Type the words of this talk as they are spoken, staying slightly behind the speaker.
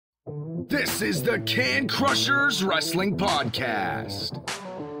This is the Can Crushers Wrestling Podcast.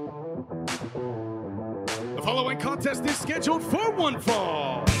 The following contest is scheduled for one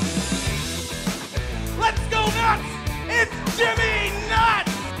fall. Let's go nuts! It's Jimmy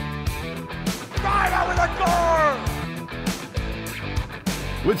Nuts! Drive out with a car!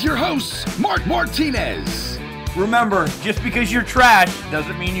 With your hosts, Mark Martinez. Remember, just because you're trash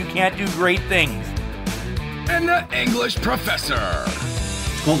doesn't mean you can't do great things. And the English Professor.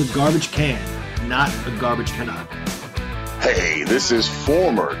 It's called a garbage can, not a garbage cannot. Hey, this is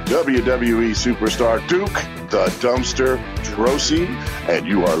former WWE superstar Duke, the Dumpster Drosy, and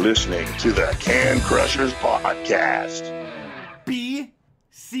you are listening to the Can Crushers Podcast.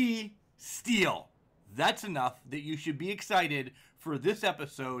 BC Steele. That's enough that you should be excited for this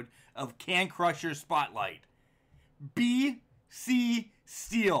episode of Can Crushers Spotlight. BC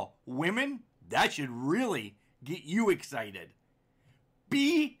Steele. Women, that should really get you excited.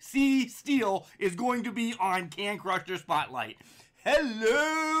 BC Steele is going to be on Can Crusher Spotlight.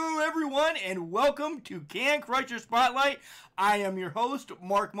 Hello, everyone, and welcome to Can Crusher Spotlight. I am your host,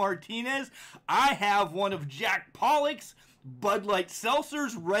 Mark Martinez. I have one of Jack Pollock's Bud Light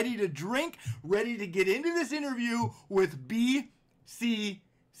seltzers ready to drink, ready to get into this interview with BC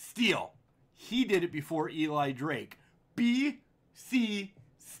Steele. He did it before Eli Drake. BC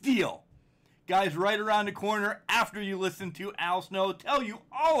Steele. Guys, right around the corner, after you listen to Al Snow tell you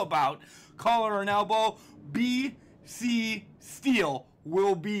all about Collar and Elbow, BC Steele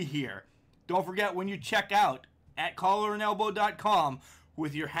will be here. Don't forget, when you check out at collarandelbow.com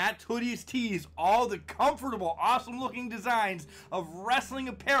with your hats, hoodies, tees, all the comfortable, awesome-looking designs of wrestling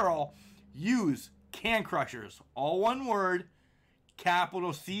apparel, use Can Crushers. All one word,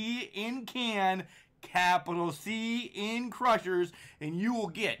 capital C in Can, capital C in Crushers, and you will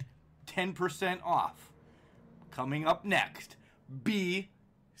get 10% off. Coming up next,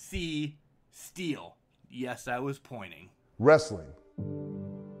 BC Steele. Yes, I was pointing. Wrestling.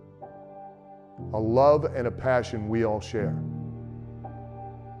 A love and a passion we all share.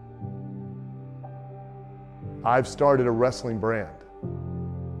 I've started a wrestling brand.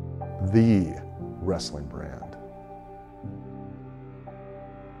 The wrestling brand.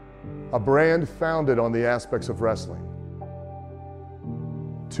 A brand founded on the aspects of wrestling.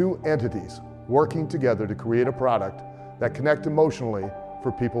 Two entities working together to create a product that connect emotionally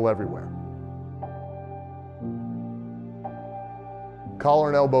for people everywhere. Collar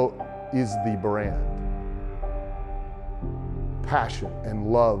and Elbow is the brand. Passion and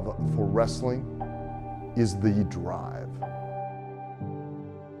love for wrestling is the drive.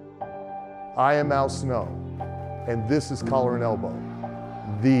 I am Al Snow, and this is Collar and Elbow,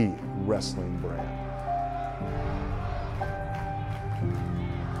 the wrestling brand.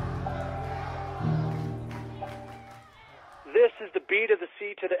 This is the B to the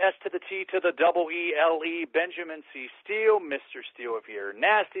C to the S to the T to the double E-L-E, Benjamin C. Steele, Mr. Steele if you're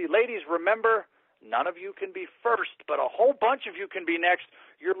nasty. Ladies, remember, none of you can be first, but a whole bunch of you can be next.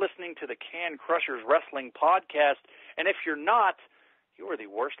 You're listening to the Can Crushers Wrestling Podcast, and if you're not, you are the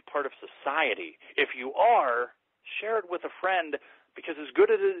worst part of society. If you are, share it with a friend, because as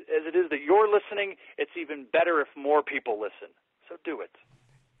good as it is that you're listening, it's even better if more people listen. So do it.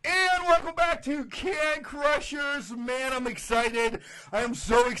 And welcome back to Can Crushers. Man, I'm excited. I am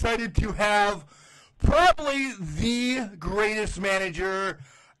so excited to have probably the greatest manager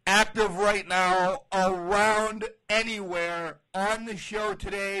active right now around anywhere on the show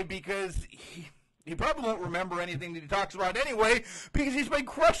today, because he probably won't remember anything that he talks about anyway, because he's been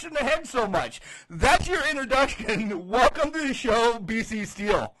crushed in the head so much. That's your introduction. Welcome to the show, BC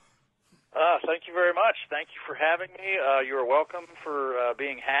Steele. Thank you very much. Thank you for having me. You are welcome for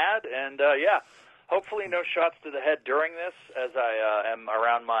being had. And, yeah, hopefully no shots to the head during this, as I am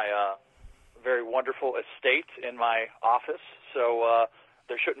around my very wonderful estate in my office. So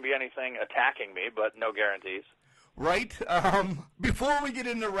there shouldn't be anything attacking me, but no guarantees. Right. Before we get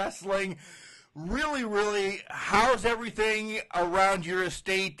into wrestling, really, how's everything around your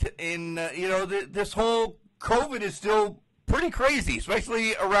estate? In this whole COVID is still pretty crazy,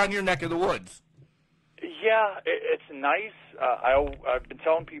 especially around your neck of the woods. Yeah, it's nice. I've been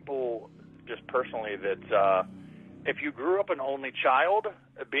telling people just personally that if you grew up an only child,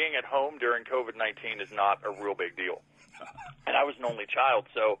 being at home during COVID-19 is not a real big deal. And I was an only child,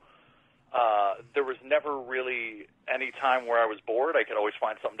 so there was never really any time where I was bored. I could always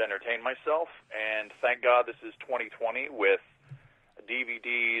find something to entertain myself, and thank God this is 2020 with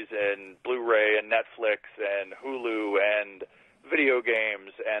DVDs and Blu-ray and Netflix and Hulu and video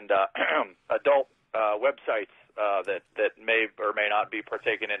games and adult websites that may or may not be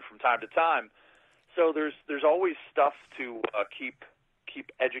partaken in from time to time. So there's always stuff to keep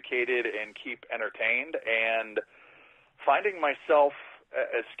keep educated and keep entertained, and finding myself,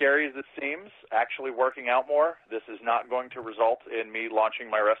 as scary as it seems, actually working out more. This is not going to result in me launching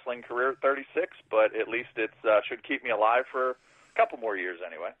my wrestling career at 36, but at least it should keep me alive for a couple more years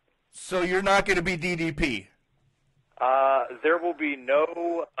anyway. So you're not going to be DDP? There will be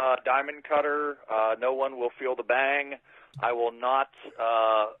no diamond cutter. No one will feel the bang. I will not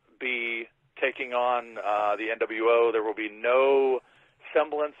be taking on the NWO. There will be no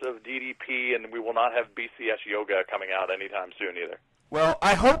semblance of DDP, and we will not have BCS Yoga coming out anytime soon either. Well,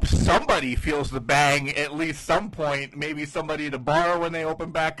 I hope somebody feels the bang at least some point, maybe somebody at a bar when they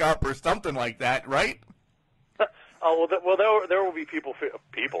open back up or something like that, right? Oh, well, there will be people.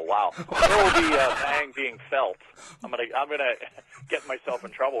 Wow, there will be bang being felt. I'm gonna get myself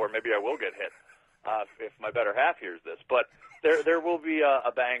in trouble, or maybe I will get hit if my better half hears this. But there will be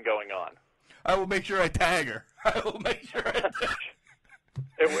a bang going on. I will make sure I tag her. I will make sure I tag her.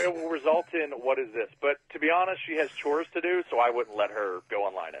 It will result in what is this? But to be honest, she has chores to do, so I wouldn't let her go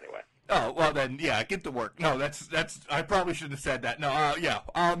online anyway. Oh, well then, yeah, get to work. No, that's. I probably should have said that. No, yeah.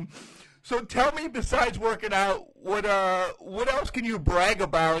 So tell me, besides working out, what else can you brag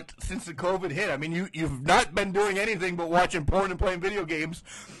about since the COVID hit? I mean, you've not been doing anything but watching porn and playing video games.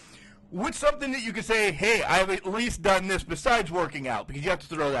 What's something that you could say, hey, I've at least done this besides working out? Because you have to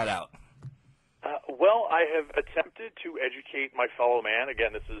throw that out. Well, I have attempted to educate my fellow man.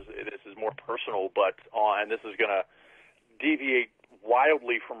 Again, this is more personal, but and this is going to deviate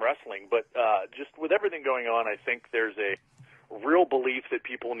wildly from wrestling. But just with everything going on, I think there's a real belief that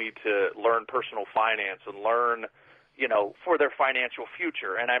people need to learn personal finance and learn, for their financial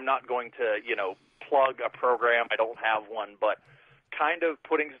future. And I'm not going to, plug a program. I don't have one, but kind of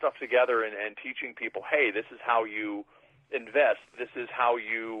putting stuff together and teaching people, hey, this is how you invest. This is how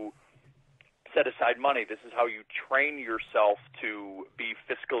you set aside money. This is how you train yourself to be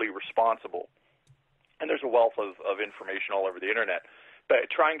fiscally responsible. And there's a wealth of information all over the internet. But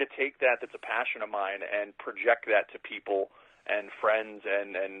trying to take that's a passion of mine and project that to people and friends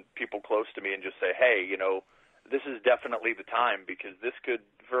and people close to me and just say, hey, this is definitely the time, because this could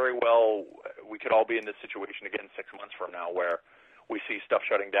very well, we could all be in this situation again 6 months from now where we see stuff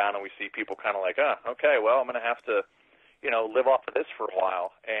shutting down and we see people kind of like, okay, well, I'm going to have to, live off of this for a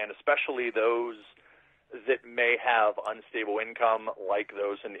while. And especially those that may have unstable income, like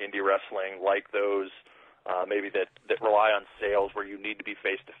those in indie wrestling, like those maybe that rely on sales where you need to be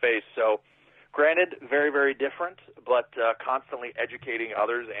face-to-face. So granted, very, very different, but constantly educating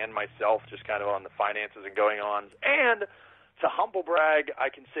others and myself just kind of on the finances and going-ons. And to humble brag, I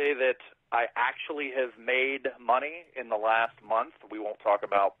can say that I actually have made money in the last month. We won't talk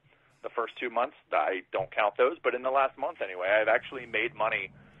about the first 2 months. I don't count those, but in the last month anyway, I've actually made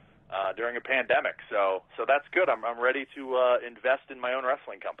money during a pandemic. So that's good. I'm ready to invest in my own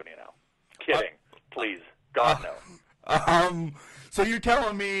wrestling company now. Kidding. Please. God, no. So you're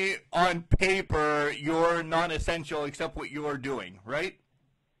telling me on paper you're non-essential except what you're doing, right?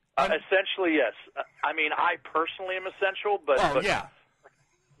 Essentially, yes. I mean, I personally am essential, but yeah.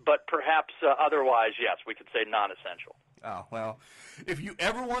 But perhaps otherwise, yes, we could say non-essential. Oh, well, if you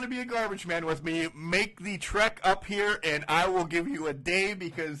ever want to be a garbage man with me, make the trek up here, and I will give you a day,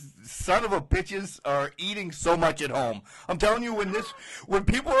 because son of a bitches are eating so much at home. I'm telling you, when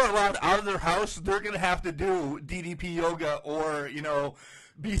people are allowed out of their house, they're going to have to do DDP yoga or,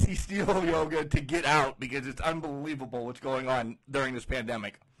 BC Steele yoga to get out, because it's unbelievable what's going on during this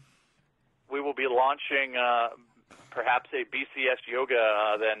pandemic. We will be launching perhaps a BCS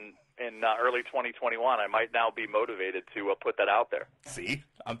yoga then in early 2021. I might now be motivated to put that out there. See,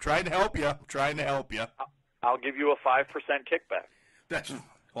 I'm trying to help you. I'll give you a 5% kickback. That's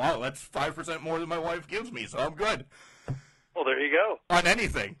 5% more than my wife gives me, so I'm good. Well, there you go. On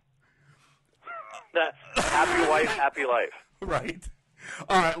anything. Happy wife, happy life. Right.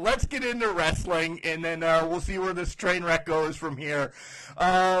 All right, let's get into wrestling, and then we'll see where this train wreck goes from here.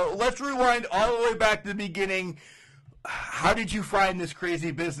 Let's rewind all the way back to the beginning. How did you find this crazy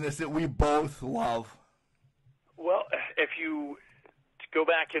business that we both love? Well, if you go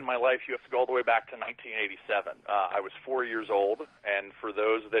back in my life, you have to go all the way back to 1987. I was 4 years old, and for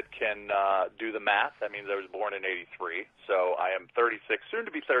those that can do the math, that means I was born in 83. So I am 36, soon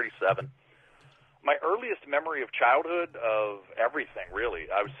to be 37. My earliest memory of childhood, of everything, really,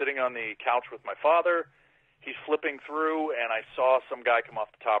 I was sitting on the couch with my father. He's flipping through, and I saw some guy come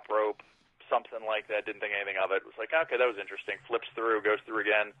off the top rope, something like that. Didn't think anything of it. It was like, okay, that was interesting. Flips through, goes through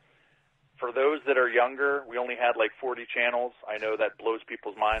again. For those that are younger, we only had like 40 channels. I know that blows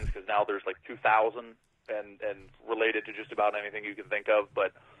people's minds because now there's like 2,000 and related to just about anything you can think of.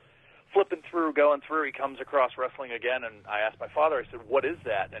 But flipping through, going through, he comes across wrestling again, and I asked my father, I said, what is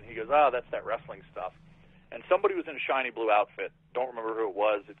that? And he goes, that's that wrestling stuff. And somebody was in a shiny blue outfit. Don't remember who it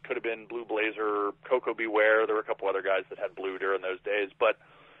was. It could have been Blue Blazer, Coco Beware. There were a couple other guys that had blue during those days. But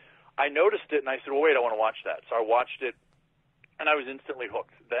I noticed it, and I said, well, wait, I want to watch that. So I watched it, and I was instantly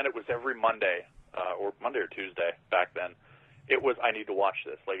hooked. Then it was every Monday, or Monday or Tuesday back then. It was, I need to watch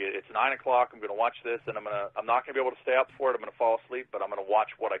this. Like, it's 9 o'clock, I'm going to watch this, and I'm not going to be able to stay up for it. I'm going to fall asleep, but I'm going to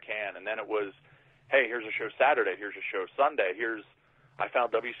watch what I can. And then it was, hey, here's a show Saturday, here's a show Sunday, I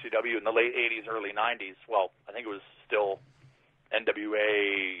found WCW in the late 80s, early 90s. Well, I think it was still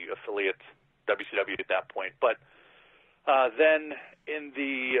NWA affiliate WCW at that point. But then in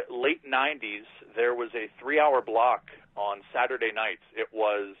the late 90s, there was a 3-hour block on Saturday nights. It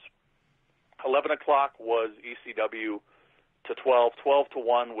was 11 o'clock was ECW to 12, 12 to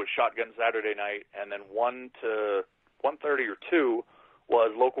 1 was Shotgun Saturday night, and then 1 to 1:30 or 2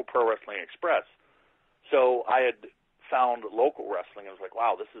 was Local Pro Wrestling Express. So I had found local wrestling. I was like,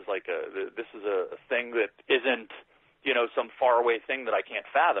 wow, this is a thing that isn't, some faraway thing that I can't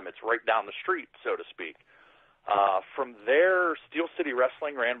fathom. It's right down the street, so to speak. From there, Steel City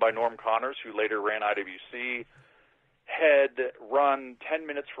Wrestling, ran by Norm Connors, who later ran IWC, had run 10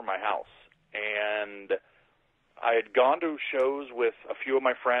 minutes from my house. And I had gone to shows with a few of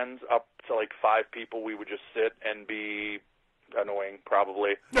my friends, up to like 5 people. We would just sit and be annoying,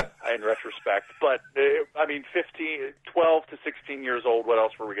 probably, in retrospect. But, 12 to 16 years old, what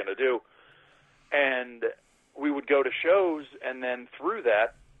else were we going to do? And we would go to shows, and then through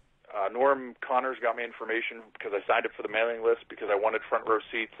that, Norm Connors got me information because I signed up for the mailing list because I wanted front row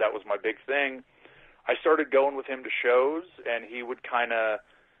seats. That was my big thing. I started going with him to shows, and he would kind of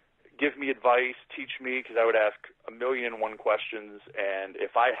give me advice, teach me, because I would ask 1,000,001 questions. And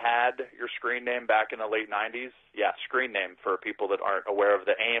if I had your screen name back in the late 90s, yeah, screen name for people that aren't aware of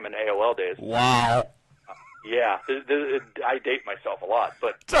the AIM and AOL days. Wow. Yeah, I date myself a lot,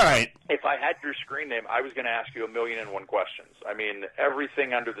 but it's all right. If I had your screen name, I was going to ask you 1,000,001 questions. I mean,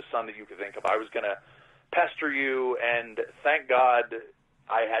 everything under the sun that you could think of. I was going to pester you, and thank God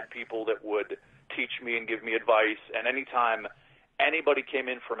I had people that would teach me and give me advice. And anytime anybody came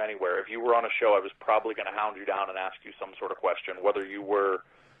in from anywhere, if you were on a show, I was probably going to hound you down and ask you some sort of question, whether you were,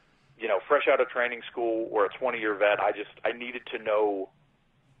 fresh out of training school or a 20-year vet. I needed to know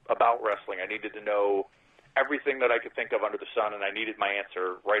about wrestling. I needed to know everything that I could think of under the sun, and I needed my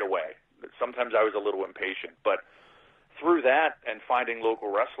answer right away. Sometimes I was a little impatient, but through that and finding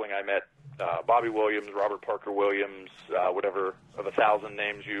local wrestling, I met Bobby Williams, Robert Parker Williams, whatever of 1,000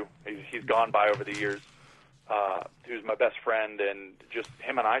 names he's gone by over the years, who's my best friend, and just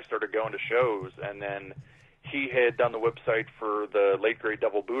him and I started going to shows, and then he had done the website for the late great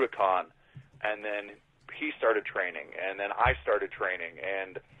Double Budokan, and then he started training, and then I started training,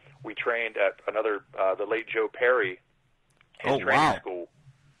 and we trained at the late Joe Perry, his training school.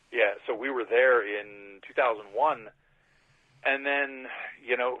 Yeah, so we were there in 2001, and then,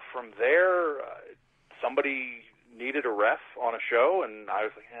 from there, somebody needed a ref on a show, and I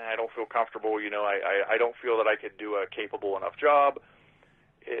was like, I don't feel comfortable, I don't feel that I could do a capable enough job,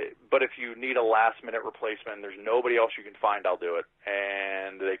 but if you need a last-minute replacement and there's nobody else you can find, I'll do it.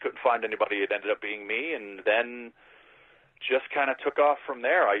 And they couldn't find anybody. It ended up being me, and then just kind of took off from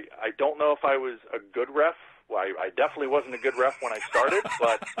there. I don't know if I was a good ref. Well, I definitely wasn't a good ref when I started,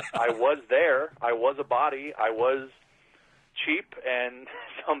 but I was there. I was a body. I was cheap, and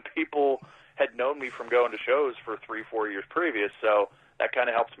some people had known me from going to shows for 3-4 years previous, so that kind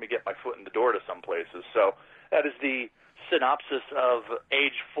of helps me get my foot in the door to some places. So that is the synopsis of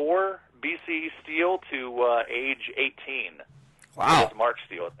age 4, BC Steele, to age 18. Wow. It was Mark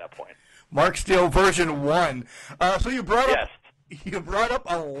Steele at that point. Mark Steele version 1. So you brought up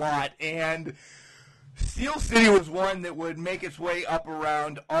a lot, and Steel City was one that would make its way up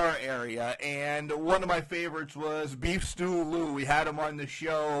around our area, and one of my favorites was Beef Stew Lou. We had him on the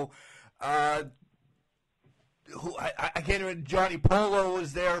show. I can't remember. Johnny Polo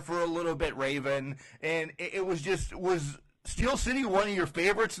was there for a little bit, Raven, and was Steel City one of your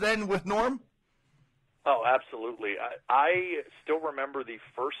favorites then with Norm? Oh, absolutely. I still remember the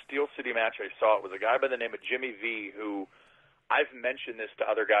first Steel City match I saw. It was a guy by the name of Jimmy V, who I've mentioned this to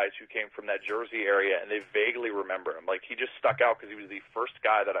other guys who came from that Jersey area, and they vaguely remember him. Like, he just stuck out because he was the first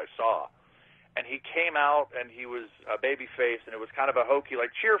guy that I saw. And he came out, and he was a baby face, and it was kind of a hokey,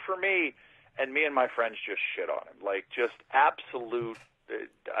 like, cheer for me. And me and my friends just shit on him. Like, just absolute,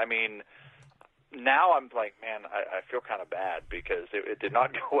 now I'm like, man, I feel kind of bad because it did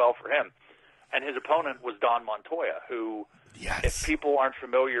not go well for him. And his opponent was Don Montoya, who, if people aren't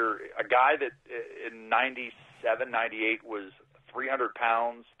familiar, a guy that in 97, 98 was 300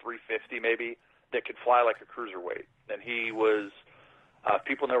 pounds, 350 maybe, that could fly like a cruiserweight. And he was,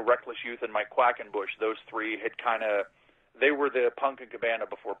 people know Reckless Youth and Mike Quackenbush. Those three had they were the Punk and Cabana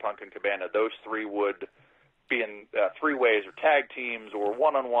before Punk and Cabana. Those three would be in three-ways or tag teams or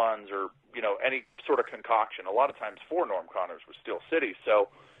one-on-ones or, any sort of concoction, a lot of times for Norm Connors with Steel City. So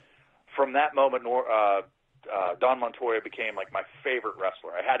from that moment, Don Montoya became like my favorite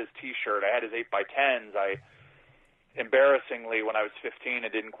wrestler. I had his T-shirt. I had his 8x10s. Embarrassingly, when I was 15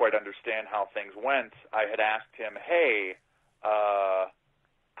 and didn't quite understand how things went, I had asked him, hey,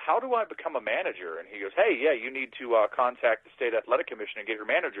 how do I become a manager? And he goes, hey, yeah, you need to contact the State Athletic Commission and get your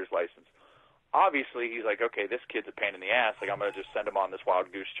manager's license. Obviously, he's like, okay, this kid's a pain in the ass. Like, I'm going to just send him on this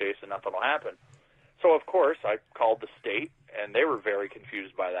wild goose chase and nothing will happen. So, of course, I called the state, and they were very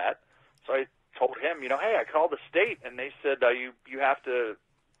confused by that. So I told him, hey, I called the state, and they said, you have to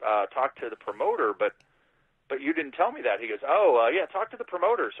talk to the promoter, but you didn't tell me that. He goes, yeah, talk to the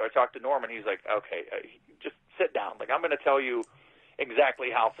promoter. So I talked to Norm, and he's like, okay, just sit down. Like, I'm going to tell you exactly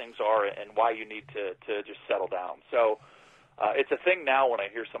how things are and why you need to just settle down. So it's a thing now when I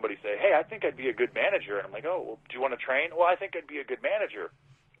hear somebody say, hey, I think I'd be a good manager. And I'm like, oh, well, do you want to train? Well, I think I'd be a good manager.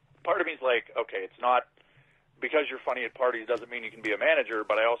 Part of me is like, okay, it's not because you're funny at parties doesn't mean you can be a manager,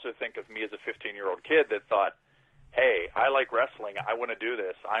 but I also think of me as a 15-year-old kid that thought, hey, I like wrestling. I want to do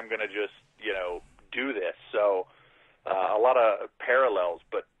this. I'm going to just, do this. So a lot of parallels.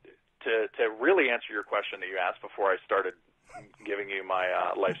 But to really answer your question that you asked before I started giving you my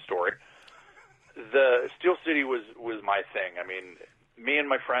life story, the Steel City was my thing. I mean, me and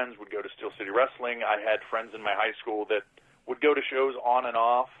my friends would go to Steel City Wrestling. I had friends in my high school that would go to shows on and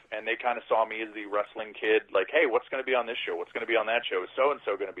off, and they kind of saw me as the wrestling kid, like, hey, what's going to be on this show? What's going to be on that show? Is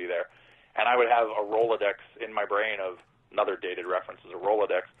so-and-so going to be there? And I would have a Rolodex in my brain of another dated reference as a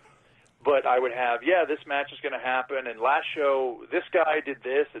Rolodex. But I would have, yeah, this match is going to happen, and last show, this guy did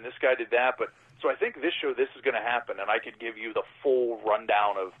this, and this guy did that. But so I think this show, this is going to happen, and I could give you the full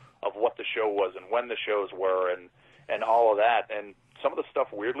rundown of what the show was and when the shows were and all of that. And some of the stuff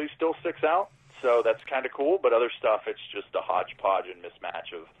weirdly still sticks out. So that's kind of cool, but other stuff, it's just a hodgepodge and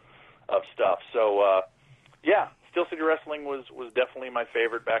mismatch of stuff. So, yeah, Steel City Wrestling was definitely my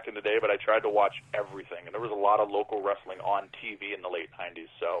favorite back in the day, but I tried to watch everything. And there was a lot of local wrestling on TV in the late 90s.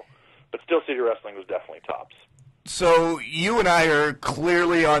 So, but Steel City Wrestling was definitely tops. So you and I are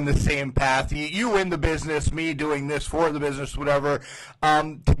clearly on the same path. You in the business, me doing this for the business, whatever.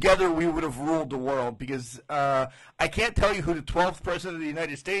 Together we would have ruled the world because I can't tell you who the 12th president of the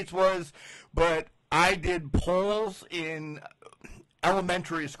United States was, but I did polls in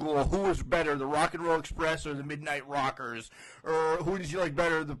elementary school. Who was better, the Rock and Roll Express or the Midnight Rockers? Or who did you like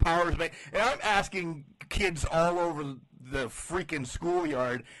better, the Powers? And I'm asking kids all over the freaking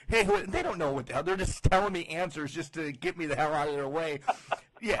schoolyard, hey, they don't know what the hell. They're just telling me answers just to get me the hell out of their way.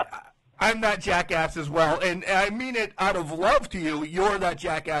 Yeah, I'm that jackass as well. And I mean it out of love to you. You're that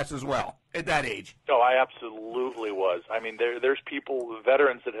jackass as well at that age. Oh, I absolutely was. I mean, there's people,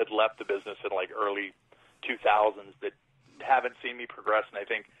 veterans that had left the business in like early 2000s that haven't seen me progress, and I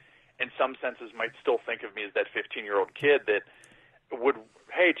think in some senses might still think of me as that 15-year-old kid that would,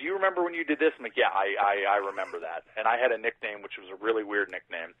 hey, do you remember when you did this? I'm like, yeah, I remember that. And I had a nickname, which was a really weird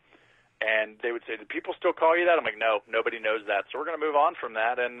nickname. And they would say, do people still call you that? I'm like, no, nobody knows that. So we're going to move on from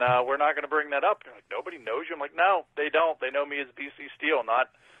that, and we're not going to bring that up. They're like, nobody knows you? I'm like, no, they don't. They know me as BC Steele,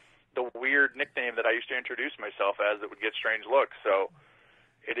 not the weird nickname that I used to introduce myself as that would get strange looks. So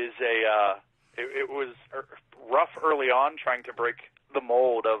it is it was rough early on trying to break the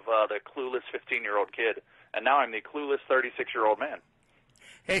mold of the clueless 15-year-old kid. And now I'm the clueless 36-year-old man.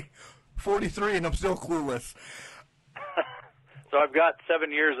 Hey, 43 and I'm still clueless. So I've got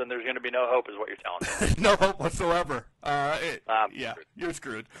 7 years and there's going to be no hope is what you're telling me. No hope whatsoever. Yeah, you're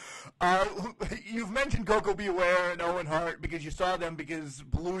screwed. You've mentioned Coco Beware and Owen Hart because you saw them because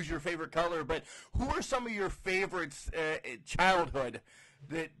blue's your favorite color. But who are some of your favorites childhood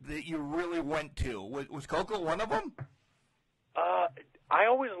that you really went to? Was Coco one of them? I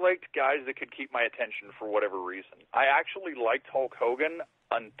always liked guys that could keep my attention for whatever reason. I actually liked Hulk Hogan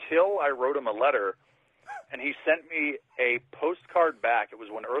until I wrote him a letter, and he sent me a postcard back. It was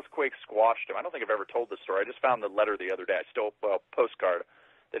when Earthquake squashed him. I don't think I've ever told this story. I just found the letter the other day. Postcard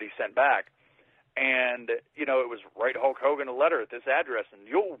that he sent back. And, it was write Hulk Hogan a letter at this address, and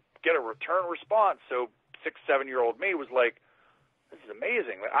you'll get a return response. So 6-7-year-old me was like, this is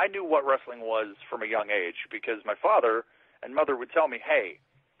amazing. I knew what wrestling was from a young age because my father and mother would tell me, hey,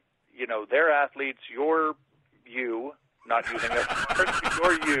 they're athletes, you're you, not using that,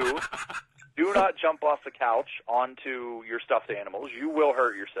 you're you. Do not jump off the couch onto your stuffed animals. You will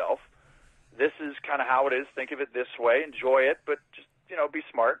hurt yourself. this is kind of how it is. Think of it this way. Enjoy it, but just, be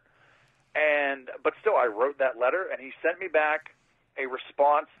smart. But still, I wrote that letter, and he sent me back a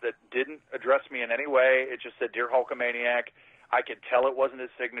response that didn't address me in any way. It just said, "Dear Hulkamaniac." I could tell it wasn't his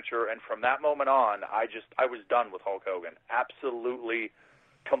signature, and from that moment on, I was done with Hulk Hogan. Absolutely,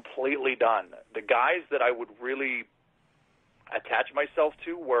 completely done. The guys that I would really attach myself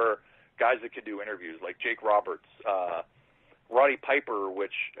to were guys that could do interviews, like Jake Roberts, Roddy Piper,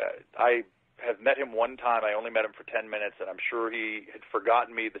 which I have met him one time. I only met him for 10 minutes, and I'm sure he had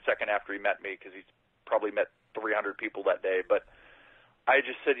forgotten me the second after he met me because he's probably met 300 people that day. But I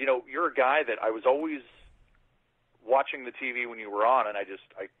just said, you're a guy that I was always watching the TV when you were on, and I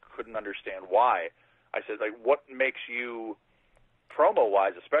couldn't understand why. I said, what makes you,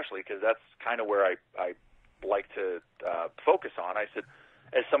 promo-wise especially, because that's kind of where I like to focus on. I said,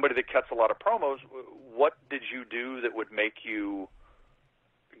 as somebody that cuts a lot of promos, what did you do that would make you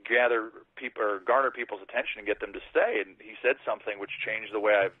gather people or garner people's attention and get them to stay? And he said something which changed the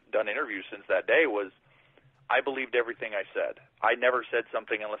way I've done interviews since that day, was I believed everything I said. I never said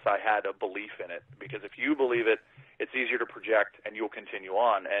something unless I had a belief in it, because if you believe it, it's easier to project and you'll continue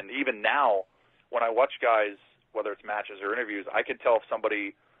on. And even now, when I watch guys, whether it's matches or interviews, I can tell if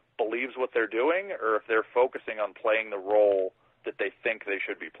somebody believes what they're doing or if they're focusing on playing the role that they think they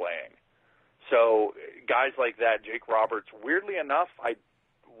should be playing. So guys like that, Jake Roberts, weirdly enough, I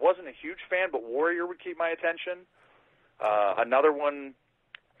wasn't a huge fan, but Warrior would keep my attention. Another one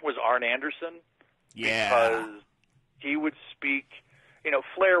was Arn Anderson. Yeah. Because he would speak,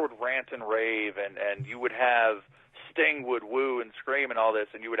 Flair would rant and rave, and you would have Sting would woo and scream and all this,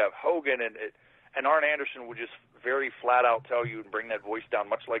 and you would have Hogan, and Arn Anderson would just very flat out tell you and bring that voice down,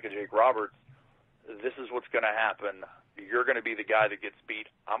 much like a Jake Roberts, this is what's going to happen. You're going to be the guy that gets beat.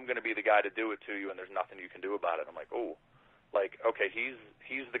 I'm going to be the guy to do it to you, and there's nothing you can do about it. I'm like, oh, okay,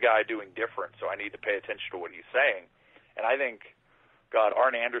 he's the guy doing different, so I need to pay attention to what he's saying. And I think, God,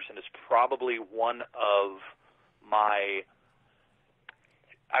 Arn Anderson is probably one of my,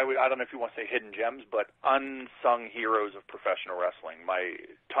 I don't know if you want to say hidden gems, but unsung heroes of professional wrestling. My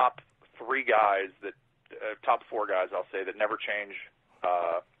top three guys top four guys, I'll say, that never change.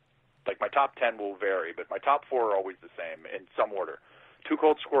 My top 10 will vary, but my top four are always the same in some order. Too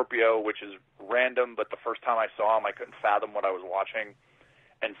Cold Scorpio, which is random, but the first time I saw him, I couldn't fathom what I was watching.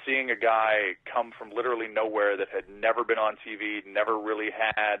 And seeing a guy come from literally nowhere that had never been on TV, never really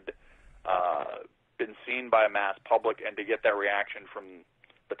had been seen by a mass public, and to get that reaction from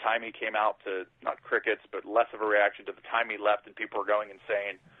the time he came out to, not crickets, but less of a reaction to the time he left and people were going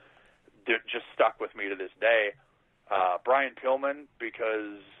insane, it just stuck with me to this day. Brian Pillman,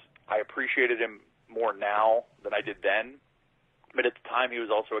 because I appreciated him more now than I did then. But at the time, he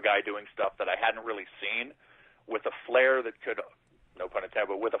was also a guy doing stuff that I hadn't really seen, with a flair that could, no pun intended,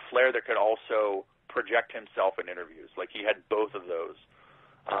 but with a flair that could also project himself in interviews. He had both of those.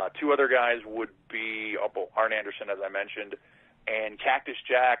 Two other guys would be Arn Anderson, as I mentioned, and Cactus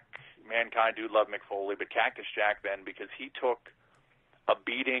Jack. Mankind do love Mick Foley, but Cactus Jack then, because he took a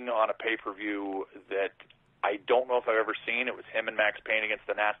beating on a pay-per-view that I don't know if I've ever seen. It was him and Max Payne against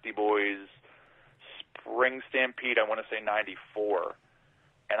the Nasty Boys, Spring Stampede, I want to say 94.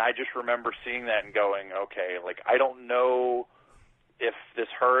 And I just remember seeing that and going, okay, I don't know if this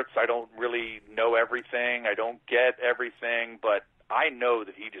hurts. I don't really know everything. I don't get everything, but I know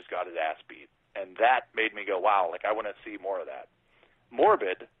that he just got his ass beat. And that made me go, wow, I want to see more of that.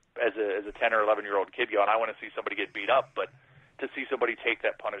 Morbid, as a 10 or 11-year-old kid going, I want to see somebody get beat up, but to see somebody take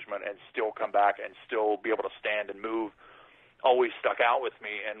that punishment and still come back and still be able to stand and move always stuck out with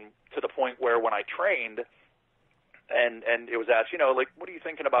me, and to the point where when I trained and it was asked, what are you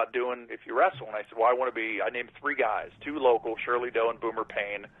thinking about doing if you wrestle? And I said, well, I named three guys, two local, Shirley Doe and Boomer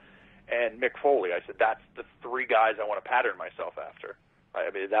Payne, and Mick Foley. I said, that's the three guys I want to pattern myself after.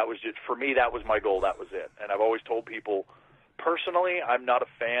 That was just, for me, that was my goal. That was it. And I've always told people, personally, I'm not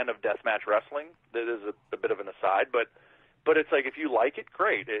a fan of deathmatch wrestling. That is a bit of an aside, but it's if you like it,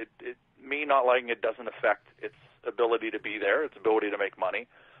 great. Me not liking it doesn't affect its ability to be there, its ability to make money.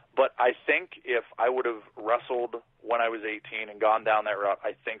 But I think if I would have wrestled when I was 18 and gone down that route,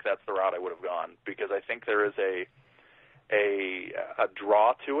 I think that's the route I would have gone, because I think there is a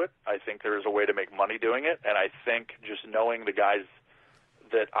draw to it. I think there is a way to make money doing it, and I think just knowing the guys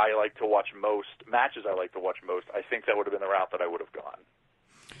that I like to watch most, matches I like to watch most, I think that would have been the route that I would have gone.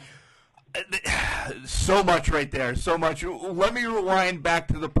 So much right there, so much. Let me rewind back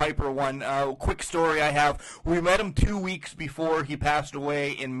to the Piper one. Quick story I have. We met him 2 weeks before he passed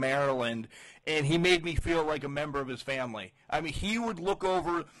away in Maryland, and he made me feel like a member of his family. I mean, he would look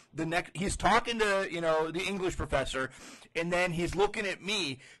over the next. He's talking to the English professor, and then he's looking at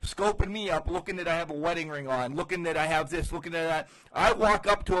me, scoping me up, looking that I have a wedding ring on, looking that I have this, looking at that. I walk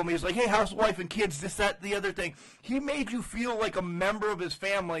up to him. He's like, "Hey, how's the wife and kids? This, that, the other thing." He made you feel like a member of his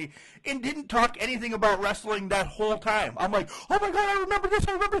family, and didn't talk anything about wrestling that whole time. I'm like, "Oh my God, I remember this.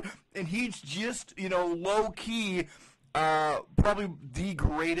 I remember." And he's just, low key, probably the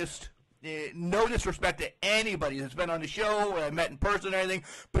greatest. No disrespect to anybody that's been on the show or I met in person or anything,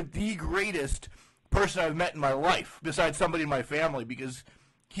 but the greatest person I've met in my life, besides somebody in my family, because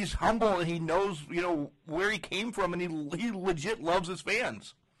he's humble and he knows, where he came from, and he legit loves his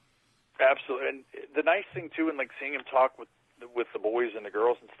fans. Absolutely, and the nice thing too, and like seeing him talk with the boys and the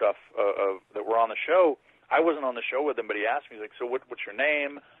girls and stuff that were on the show. I wasn't on the show with him, but he asked me, he's like, "So what's your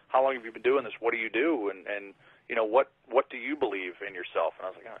name? How long have you been doing this? What do you do? And what do you believe in yourself?" And I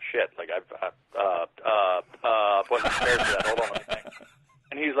was like, "Oh shit!" Like I've wasn't prepared for that. Hold on, let me think.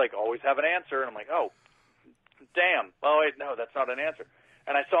 And he's like, "Always have an answer." And I'm like, "Oh, damn. Oh wait, no, that's not an answer."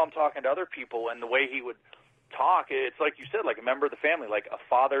 And I saw him talking to other people, and the way he would talk, it's like you said, like a member of the family, like a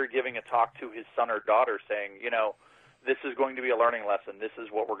father giving a talk to his son or daughter, saying, "This is going to be a learning lesson. This is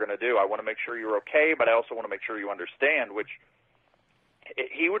what we're going to do. I want to make sure you're okay, but I also want to make sure you understand," which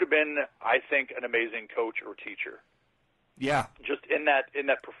he would have been, I think, an amazing coach or teacher. Yeah. Just in that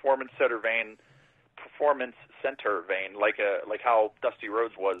performance center vein, like how Dusty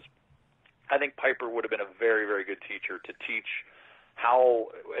Rhodes was. I think Piper would have been a very, very good teacher to teach how,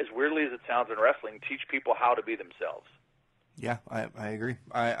 as weirdly as it sounds in wrestling, teach people how to be themselves. Yeah, I agree.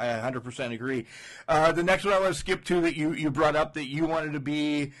 I 100% agree. The next one I want to skip to that you brought up, that you wanted to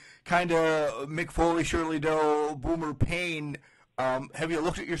be kind of Mick Foley, Shirley Doe, Boomer Payne. Have you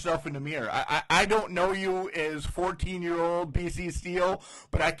looked at yourself in the mirror? I don't know you as 14-year-old BC Steele,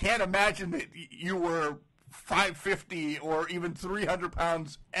 but I can't imagine that you were 550 or even 300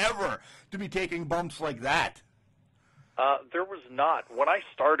 pounds ever to be taking bumps like that. There was not. When I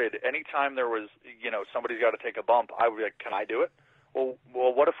started, anytime there was, somebody's got to take a bump, I would be like, "Can I do it?" Well,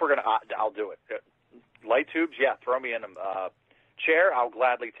 what if we're going to, I'll do it. Light tubes? Yeah, throw me in them. Chair? I'll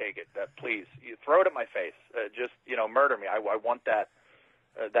gladly take it. Please, you throw it at my face. Just, murder me. I want that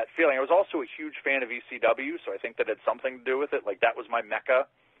feeling. I was also a huge fan of ECW, so I think that had something to do with it. Like, that was my mecca.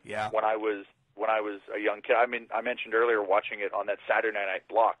 Yeah. When I was a young kid. I mean, I mentioned earlier watching it on that Saturday night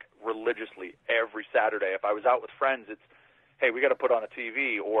block religiously every Saturday. If I was out with friends, it's, "Hey, we got to put on a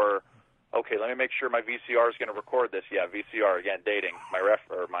TV," or, "Okay, let me make sure my VCR is going to record this." Yeah, VCR, again, dating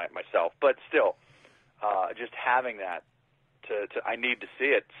myself. But still, just having that I need to see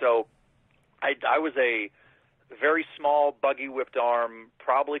it. So I was a very small, buggy whipped arm,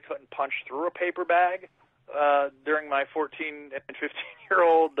 probably couldn't punch through a paper bag during my 14 and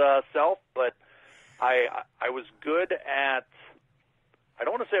 15-year-old self, but I was good at, I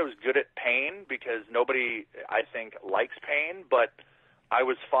don't want to say I was good at pain, because nobody, I think, likes pain, but I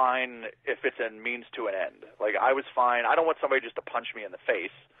was fine if it's a means to an end. Like, I was fine. I don't want somebody just to punch me in the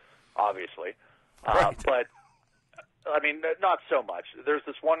face, obviously. Right. But, I mean, not so much. There's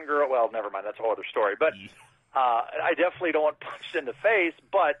this one girl, well, never mind, that's a whole other story. But I definitely don't want punched in the face,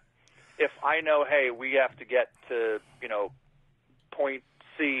 but if I know, hey, we have to get to, point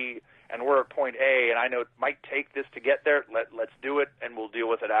C, and we're at point A, and I know it might take this to get there, let's do it, and we'll deal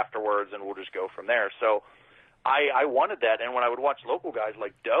with it afterwards, and we'll just go from there. So I wanted that, and when I would watch local guys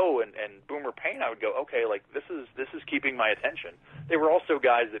like Doe and Boomer Payne, I would go, okay, like, this is keeping my attention. They were also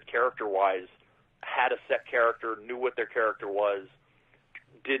guys that character-wise had a set character, knew what their character was,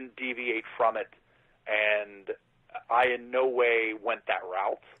 didn't deviate from it, and I in no way went that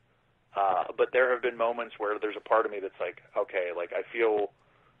route. But there have been moments where there's a part of me that's like, okay, like, I feel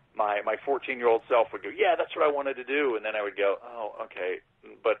my 14-year-old self would go, yeah, that's what I wanted to do, and then I would go, oh, okay,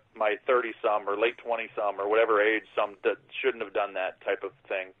 but my 30-some or late 20-some or whatever age some that shouldn't have done that type of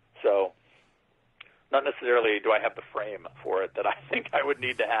thing. So not necessarily do I have the frame for it that I think I would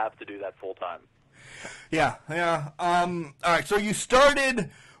need to have to do that full-time. Yeah. All right, so you started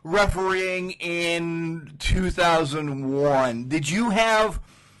refereeing in 2001. Did you have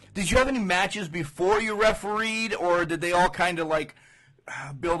any matches before you refereed, or did they all kind of like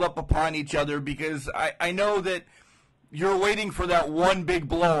build up upon each other? Because I know that you're waiting for that one big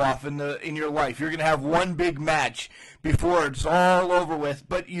blow-off in your life. You're going to have one big match before it's all over with.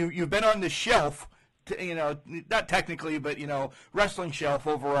 But you've been on the shelf, not technically, but wrestling shelf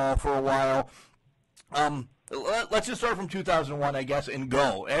overall for a while. Let's just start from 2001, I guess, and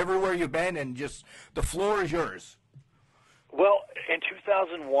go. Everywhere you've been, and just the floor is yours. Well, in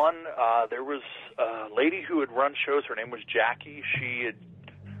 2001, there was a lady who had run shows. Her name was Jackie. She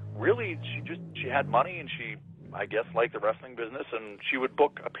had money, and she, I guess, liked the wrestling business, and she would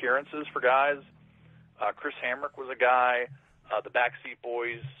book appearances for guys. Chris Hamrick was a guy. The Backseat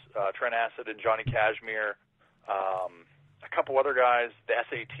Boys, Trent Acid and Johnny Cashmere. A couple other guys. The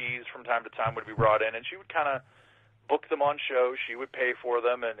SATs from time to time would be brought in, and she would kind of book them on shows. She would pay for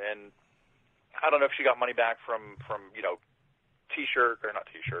them, and I don't know if she got money back from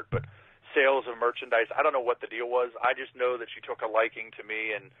but sales of merchandise. I don't know what the deal was. I just know that she took a liking to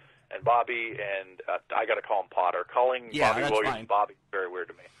me and Bobby, and I got to call him Potter. Calling Bobby Williams Bobby is very weird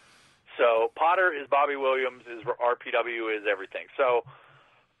to me. So Potter is Bobby Williams, is RPW is everything. So,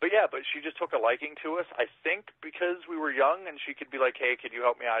 but she just took a liking to us. I think because we were young, and she could be like, "Hey, could you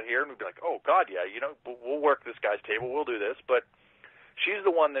help me out here?" And we'd be like, "Oh God, yeah, we'll work this guy's table. We'll do this." But she's the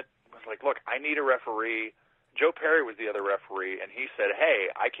one that was like, "Look, I need a referee." Joe Perry was the other referee, and he said,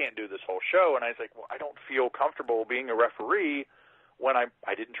 "Hey, I can't do this whole show." And I was like, "Well, I don't feel comfortable being a referee when I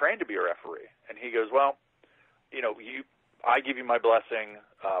didn't train to be a referee." And he goes, "Well, I give you my blessing.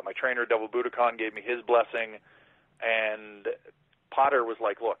 My trainer, Double Budokan, gave me his blessing." And Potter was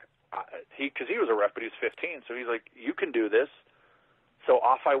like, "Look, because he was a ref, but he was 15, so he's like, you can do this." So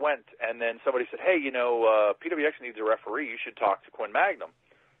off I went, and then somebody said, "Hey, PWX needs a referee. You should talk to Quinn Magnum."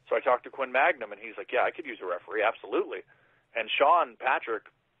 So I talked to Quinn Magnum, and he's like, "Yeah, I could use a referee, absolutely." And Sean Patrick,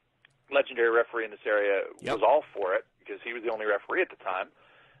 legendary referee in this area, was all for it because he was the only referee at the time.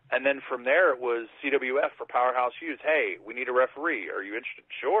 And then from there, it was CWF for Powerhouse Hughes. "Hey, we need a referee. Are you interested?"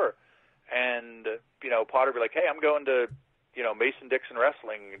 "Sure." And, Potter would be like, "Hey, I'm going to, Mason-Dixon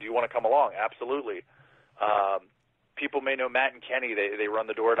Wrestling. Do you want to come along?" "Absolutely." People may know Matt and Kenny. They run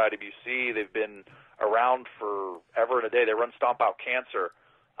the door at IWC. They've been around forever and a day. They run Stomp Out Cancer,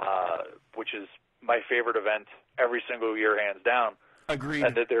 which is my favorite event every single year, hands down. Agreed.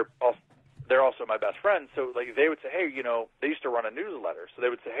 And that they're also my best friends. So they would say, "Hey, they used to run a newsletter." So they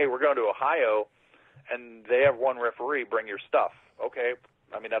would say, "Hey, we're going to Ohio, and they have one referee. Bring your stuff." Okay.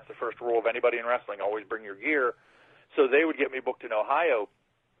 I mean, that's the first rule of anybody in wrestling. Always bring your gear. So they would get me booked in Ohio.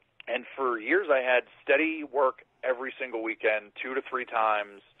 And for years I had steady work every single weekend, 2 to 3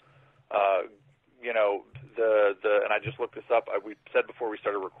 times. And I just looked this up. We said before we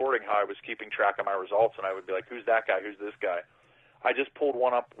started recording how I was keeping track of my results, and I would be like, "Who's that guy? Who's this guy?" I just pulled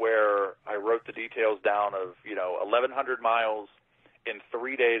one up where I wrote the details down of, 1,100 miles in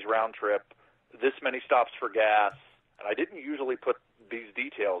 3 days round trip, this many stops for gas. And I didn't usually put these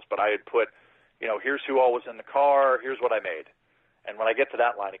details, but I had put, here's who all was in the car, here's what I made. And when I get to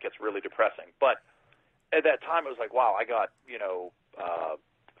that line, it gets really depressing. But at that time, it was like, wow, I got,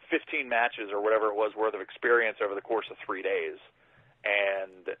 15 matches or whatever it was worth of experience over the course of 3 days.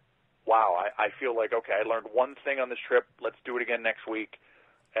 And wow, I feel like, okay, I learned one thing on this trip. Let's do it again next week,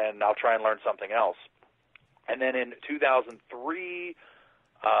 and I'll try and learn something else. And then in 2003,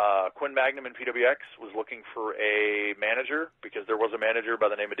 Quinn Magnum in PWX was looking for a manager because there was a manager by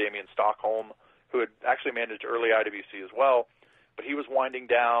the name of Damian Stockholm who had actually managed early IWC as well. But he was winding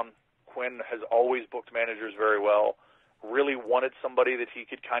down. Quinn has always booked managers very well. Really wanted somebody that he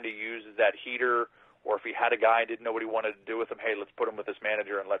could kind of use as that heater, or if he had a guy and didn't know what he wanted to do with him, hey, let's put him with this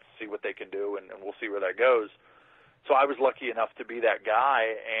manager and let's see what they can do, and we'll see where that goes. So I was lucky enough to be that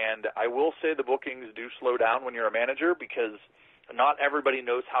guy, and I will say the bookings do slow down when you're a manager because not everybody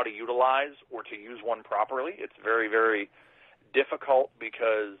knows how to utilize or to use one properly. It's very, very difficult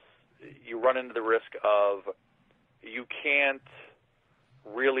because you run into the risk of you can't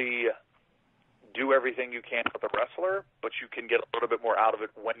really do everything you can with a wrestler, but you can get a little bit more out of it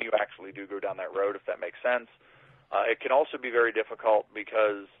when you actually do go down that road, if that makes sense. It can also be very difficult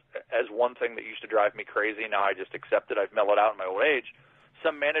because, as one thing that used to drive me crazy, now I just accept it, I've mellowed out in my old age,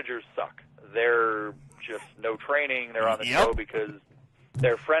 some managers suck. They're just no training. They're on the show because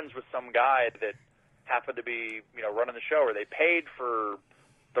they're friends with some guy that happened to be, running the show, or they paid for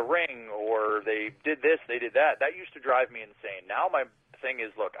the ring, or they did this, they did that. That used to drive me insane. Now my thing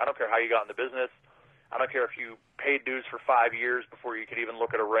is, look, I don't care how you got in the business. I don't care if you paid dues for 5 years before you could even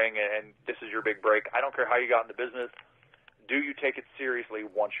look at a ring and this is your big break. I don't care how you got in the business. Do you take it seriously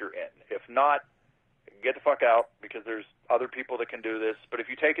once you're in? If not, get the fuck out because there's other people that can do this. But if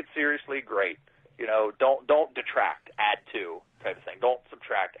you take it seriously, great. Don't detract, add to type of thing. Don't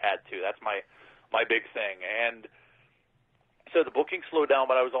subtract, add to. That's my big thing. And so the booking slowed down,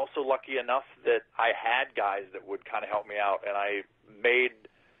 but I was also lucky enough that I had guys that would kind of help me out, and I made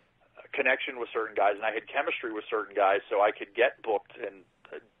a connection with certain guys, and I had chemistry with certain guys, so I could get booked. And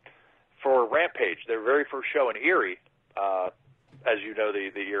for Rampage, their very first show in Erie, as you know,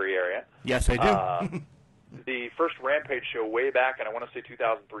 the Erie area. Yes, I do. The first Rampage show way back, and I want to say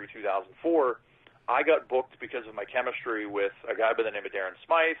 2003, 2004, I got booked because of my chemistry with a guy by the name of Darren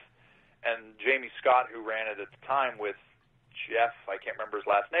Smythe and Jamie Scott, who ran it at the time with Jeff, I can't remember his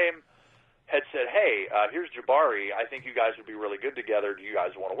last name, had said, hey, here's Jabari. I think you guys would be really good together. Do you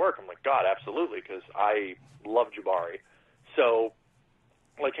guys want to work? I'm like, God, absolutely, because I love Jabari. So,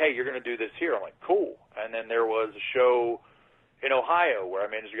 like, hey, you're going to do this here. I'm like, cool. And then there was a show in Ohio where I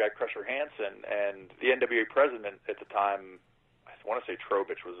managed a guy, Crusher Hansen, and the NWA president at the time, I want to say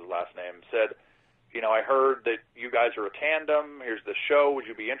Trobich was his last name, said, you know, I heard that you guys are a tandem. Here's the show. Would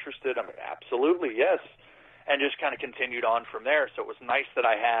you be interested? I'm like, absolutely, yes. And just kind of continued on from there. So it was nice that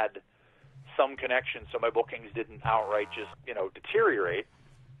I had some connection so my bookings didn't outright just, you know, deteriorate.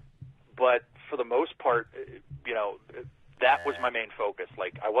 But for the most part, you know, that was my main focus.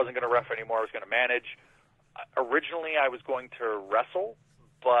 Like, I wasn't going to ref anymore. I was going to manage. Originally, I was going to wrestle,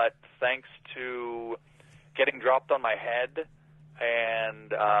 but thanks to getting dropped on my head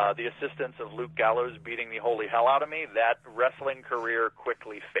and the assistance of Luke Gallows beating the holy hell out of me, that wrestling career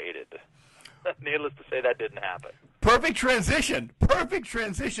quickly faded. Needless to say, that didn't happen. Perfect transition,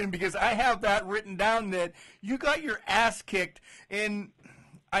 because I have that written down that you got your ass kicked in.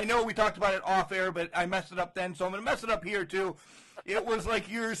 I know we talked about it off air, but I messed it up then, so I'm going to mess it up here too. It was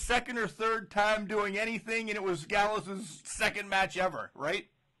like your second or third time doing anything, and it was Gallows' second match ever, right?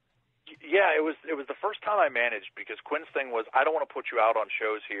 Yeah, it was the first time I managed, because Quinn's thing was, I don't want to put you out on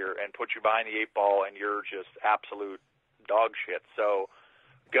shows here and put you behind the 8-ball and you're just absolute dog shit. So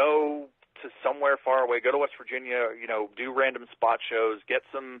go to somewhere far away, go to West Virginia, you know, do random spot shows,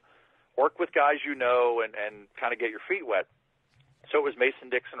 work with guys you know, and kind of get your feet wet. So it was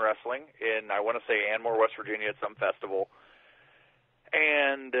Mason-Dixon Wrestling in, I want to say, Anmore, West Virginia at some festival.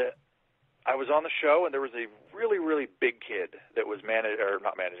 And I was on the show, and there was a really, really big kid that was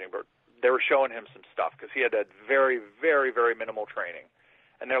not managing, but they were showing him some stuff because he had a very, very, very minimal training.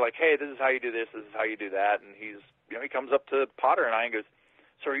 And they're like, hey, this is how you do this is how you do that. And he comes up to Potter and I and goes,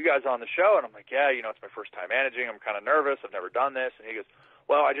 so are you guys on the show? And I'm like, yeah, you know, it's my first time managing. I'm kind of nervous. I've never done this. And he goes,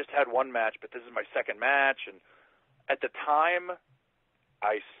 well, I just had one match, but this is my second match. And at the time,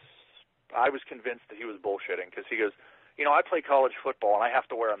 I was convinced that he was bullshitting, because he goes, you know, I play college football and I have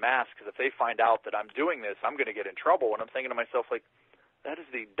to wear a mask because if they find out that I'm doing this, I'm going to get in trouble. And I'm thinking to myself, like, that is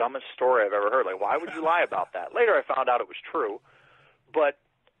the dumbest story I've ever heard. Like, why would you lie about that? Later I found out it was true. But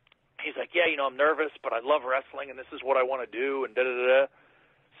he's like, yeah, you know, I'm nervous, but I love wrestling and this is what I want to do and da-da-da-da.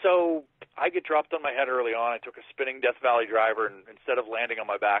 So I get dropped on my head early on. I took a spinning Death Valley driver, and instead of landing on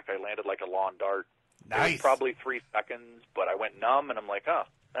my back, I landed like a lawn dart. Nice. It was probably 3 seconds, but I went numb, and I'm like, oh,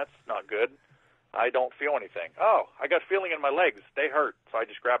 that's not good. I don't feel anything. Oh, I got feeling in my legs. They hurt, so I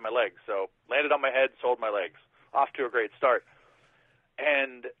just grabbed my legs. So landed on my head, sold my legs. Off to a great start.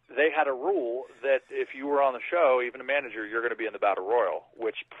 And they had a rule that if you were on the show, even a manager, you're going to be in the Battle Royal,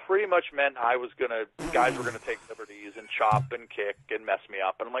 which pretty much meant guys were going to take liberties and chop and kick and mess me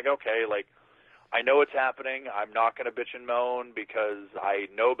up. And I'm like, okay, like, I know it's happening. I'm not going to bitch and moan because I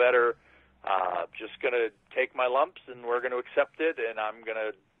know better. Just going to take my lumps and we're going to accept it, and I'm going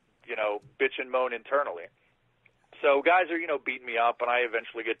to, you know, bitch and moan internally. So guys are, you know, beating me up, and I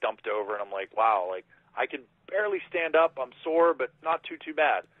eventually get dumped over, and I'm like, wow, like, I can barely stand up. I'm sore, but not too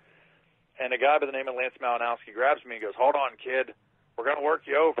bad. And a guy by the name of Lance Malinowski grabs me and goes, hold on, kid. We're going to work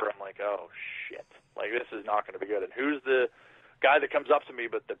you over. I'm like, oh, shit. Like, this is not going to be good. And who's the guy that comes up to me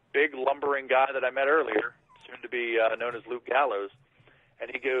but the big lumbering guy that I met earlier, soon to be known as Luke Gallows?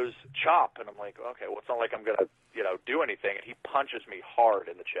 And he goes, chop. And I'm like, okay, well, it's not like I'm going to, you know, do anything. And he punches me hard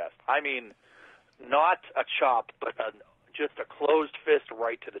in the chest. I mean, not a chop, but just a closed fist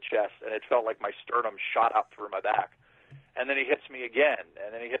right to the chest, and it felt like my sternum shot up through my back. And then he hits me again,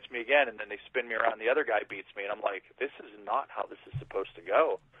 and then he hits me again, and then they spin me around, and the other guy beats me, and I'm like, this is not how this is supposed to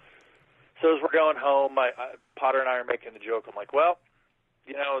go. So as we're going home, Potter and I are making the joke. I'm like, well,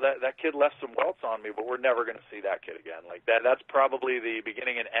 you know, that kid left some welts on me, but we're never going to see that kid again. Like, that's probably the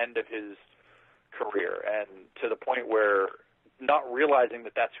beginning and end of his career, and to the point where not realizing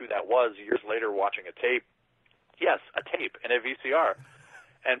that that's who that was years later watching a tape. Yes, a tape and a VCR.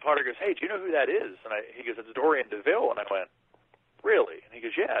 And Potter goes, hey, do you know who that is? And he goes, it's Dorian DeVille. And I went, really? And he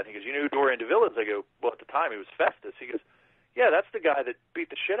goes, yeah. And he goes, you know who Dorian DeVille is? I go, well, at the time he was Festus. He goes, yeah, that's the guy that beat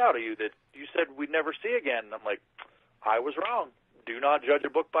the shit out of you that you said we'd never see again. And I'm like, I was wrong. Do not judge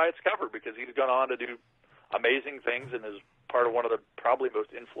a book by its cover, because he's gone on to do amazing things and is part of one of the probably most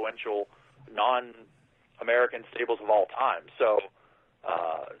influential non-American stables of all time. So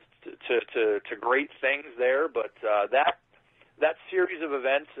to great things there, but that series of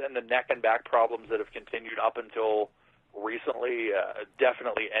events and the neck and back problems that have continued up until recently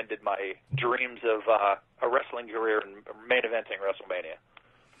definitely ended my dreams of a wrestling career and main eventing WrestleMania.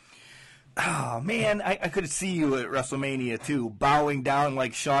 Oh, man, I could see you at WrestleMania, too, bowing down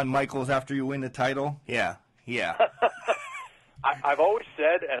like Shawn Michaels after you win the title. Yeah. I've always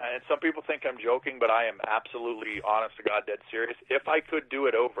said, and some people think I'm joking, but I am absolutely, honest to God, dead serious. If I could do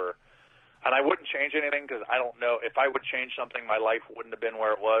it over, and I wouldn't change anything because I don't know, if I would change something, my life wouldn't have been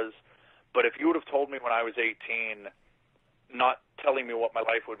where it was. But if you would have told me when I was 18, not telling me what my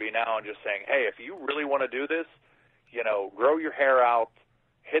life would be now and just saying, hey, if you really want to do this, grow your hair out,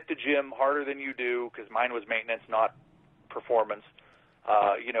 hit the gym harder than you do, because mine was maintenance, not performance.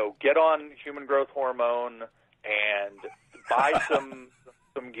 Get on human growth hormone and buy some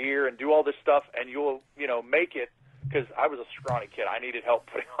gear and do all this stuff, and you'll make it. Because I was a scrawny kid, I needed help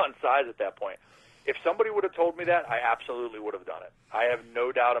putting on size at that point. If somebody would have told me that, I absolutely would have done it. I have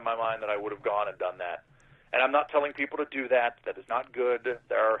no doubt in my mind that I would have gone and done that. And I'm not telling people to do that. That is not good.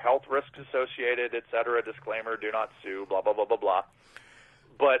 There are health risks associated, et cetera. Disclaimer: do not sue. Blah blah blah blah blah.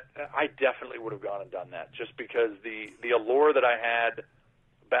 But I definitely would have gone and done that, just because the allure that I had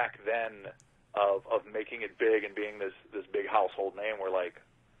back then of making it big and being this big household name were like,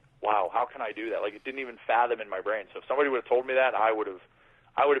 wow, how can I do that? Like, it didn't even fathom in my brain. So if somebody would have told me that, I would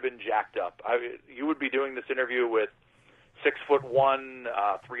have been jacked up. You would be doing this interview with 6'1",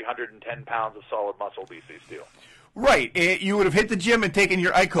 310 pounds of solid muscle, BC Steele. Right. You would have hit the gym and taken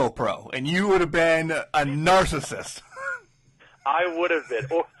your IcoPro, and you would have been a narcissist. I would have been.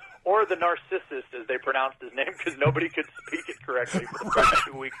 Or the narcissist, as they pronounced his name, because nobody could speak it correctly for the first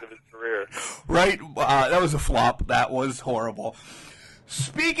 2 weeks of his career. Right. That was a flop. That was horrible.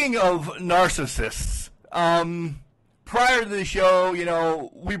 Speaking of narcissists, prior to the show,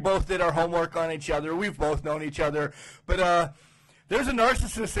 we both did our homework on each other. We've both known each other. But there's a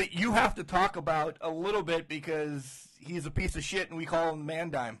narcissist that you have to talk about a little bit because he's a piece of shit, and we call him Man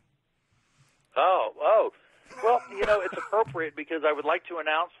Dime. Oh. Well, it's appropriate because I would like to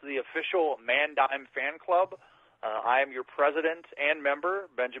announce the official Man Dime fan club. I am your president and member,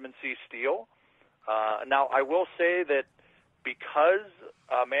 Benjamin C. Steele. Now, I will say that because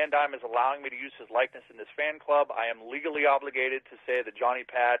Man Dime is allowing me to use his likeness in this fan club, I am legally obligated to say that Johnny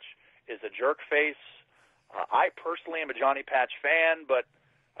Patch is a jerk face. I personally am a Johnny Patch fan, but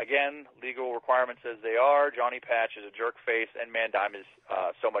again, legal requirements as they are, Johnny Patch is a jerk face, and Man Dime is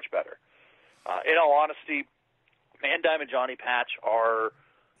so much better. In all honesty, Man Dime and Johnny Patch are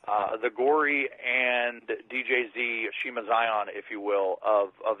the Gory and DJZ, Shima Zion, if you will,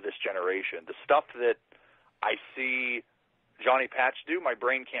 of this generation. The stuff that I see Johnny Patch do, my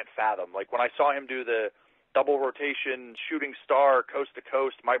brain can't fathom. Like when I saw him do the double rotation shooting star coast to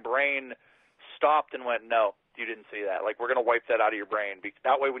coast, my brain stopped and went, no, you didn't see that. Like, we're going to wipe that out of your brain.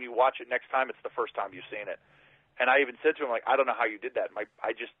 That way when you watch it next time, it's the first time you've seen it. And I even said to him, like, I don't know how you did that.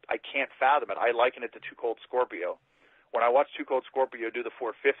 I can't fathom it. I liken it to Too Cold Scorpio. When I watched Too Cold Scorpio do the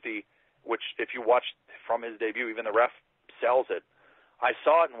 450, which if you watch from his debut, even the ref sells it, I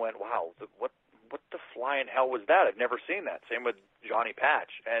saw it and went, wow, what the flying hell was that? I've never seen that. Same with Johnny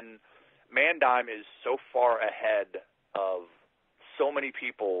Patch. And Man Dime is so far ahead of so many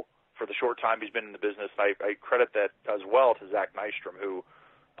people for the short time he's been in the business. I credit that as well to Zach Nystrom, who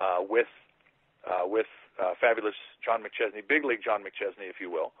with fabulous John McChesney, big league John McChesney, if you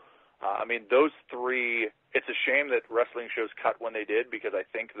will. I mean, those three, it's a shame that wrestling shows cut when they did, because I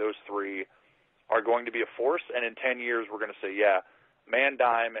think those three are going to be a force, and in 10 years we're going to say, yeah, Man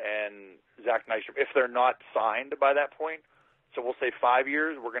Dime and Zach Nystrom, if they're not signed by that point, so we'll say 5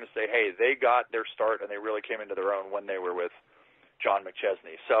 years, we're going to say, hey, they got their start and they really came into their own when they were with John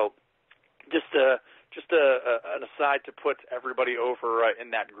McChesney. So just an aside to put everybody over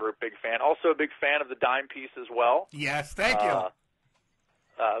in that group. Big fan. Also a big fan of the Dime piece as well. Yes, thank you.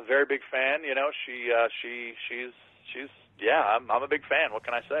 Very big fan. I'm a big fan. What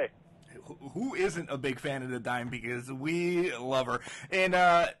can I say? Who isn't a big fan of the Dime, because we love her. And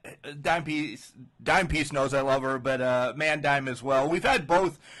Dime Piece knows I love her, but Man Dime as well. We've had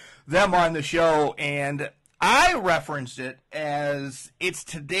both them on the show, and I referenced it as it's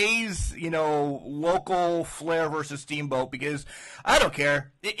today's, local Flair versus Steamboat, because I don't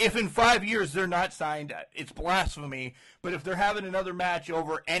care. If in 5 years they're not signed, it's blasphemy. But if they're having another match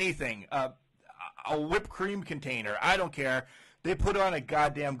over anything, a whipped cream container, I don't care. They put on a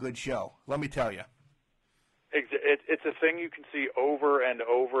goddamn good show, let me tell you. It's a thing you can see over and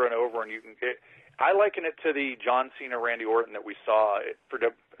over and over, and I liken it to the John Cena, Randy Orton that we saw.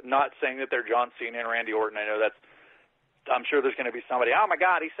 Not saying that they're John Cena and Randy Orton. I know I'm sure there's going to be somebody, oh my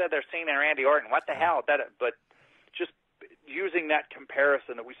God, he said they're Cena and Randy Orton. What the hell? But just, using that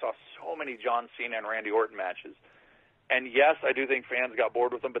comparison that we saw so many John Cena and Randy Orton matches. And yes, I do think fans got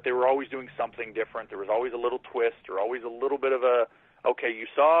bored with them, but they were always doing something different. There was always a little twist or always a little bit of a, okay, you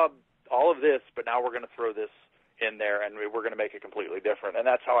saw all of this, but now we're going to throw this in there and we're going to make it completely different. And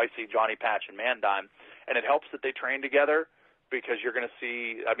that's how I see Johnny Patch and Mandime. And it helps that they train together because you're going to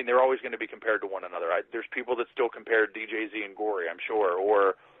see, I mean, they're always going to be compared to one another. There's people that still compare DJZ and Gory, I'm sure,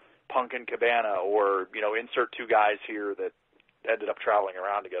 or Punk and Cabana, or, you know, insert two guys here that ended up traveling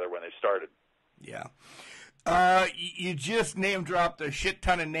around together when they started. Yeah. You just name-dropped a shit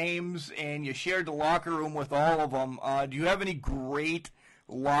ton of names, and you shared the locker room with all of them. Do you have any great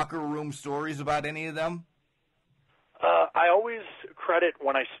locker room stories about any of them? I always credit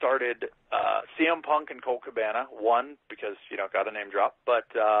when I started CM Punk and Colt Cabana, one, because, you know, got a name drop, but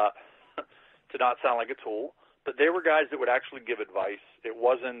to not sound like a tool. But they were guys that would actually give advice. It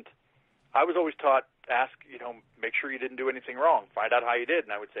wasn't, I was always taught, ask, you know, make sure you didn't do anything wrong. Find out how you did.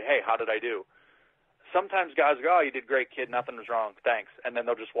 And I would say, hey, how did I do? Sometimes guys go, oh, you did great, kid, nothing was wrong, thanks. And then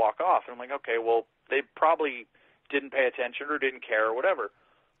they'll just walk off. And I'm like, okay, well, they probably didn't pay attention or didn't care or whatever.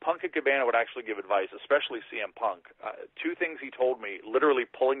 Punk and Cabana would actually give advice, especially CM Punk. Two things he told me, literally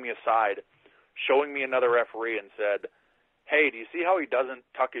pulling me aside, showing me another referee and said, hey, do you see how he doesn't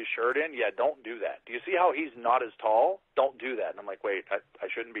tuck his shirt in? Yeah, don't do that. Do you see how he's not as tall? Don't do that. And I'm like, wait, I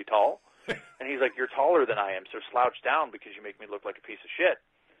shouldn't be tall? And he's like, you're taller than I am, so slouch down because you make me look like a piece of shit.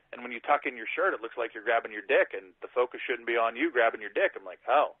 And when you tuck in your shirt, it looks like you're grabbing your dick, and the focus shouldn't be on you grabbing your dick. I'm like,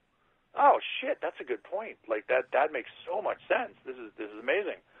 oh shit, that's a good point. Like that makes so much sense. This is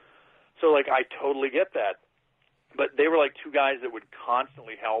amazing. So like I totally get that. But they were like two guys that would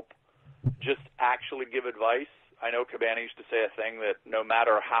constantly help, just actually give advice. I know Cabana used to say a thing that no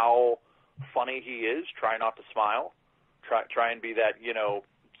matter how funny he is, try not to smile. Try and be that, you know,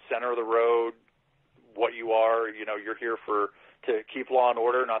 center of the road, what you are. You know, you're here to keep law and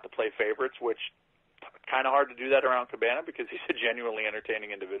order, not to play favorites, which kind of hard to do that around Cabana because he's a genuinely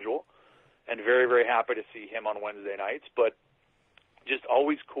entertaining individual, and very, very happy to see him on Wednesday nights. But just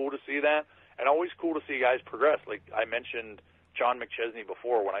always cool to see that, and always cool to see guys progress. Like I mentioned John McChesney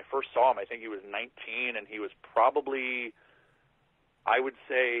before. When I first saw him, I think he was 19, and he was probably, I would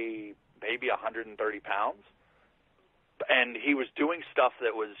say, maybe 130 pounds. And he was doing stuff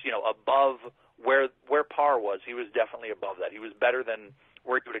that was, you know, above where par was. He was definitely above that. He was better than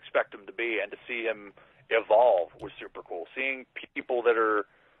where you would expect him to be, and to see him evolve was super cool. Seeing people that are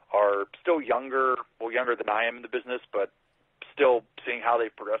still younger than I am in the business, but still seeing how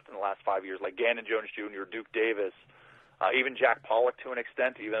they've progressed in the last 5 years, like Gannon Jones Jr., Duke Davis, even Jack Pollock to an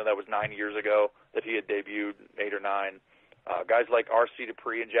extent, even though that was 9 years ago that he had debuted, 8 or 9. Guys like R.C.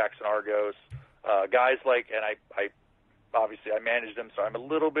 Dupree and Jackson Argos, guys like, and I obviously I managed them, so I'm a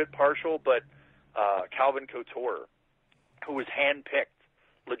little bit partial, but Calvin Couture, who was handpicked,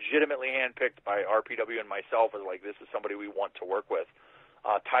 legitimately handpicked by RPW and myself, as like, this is somebody we want to work with.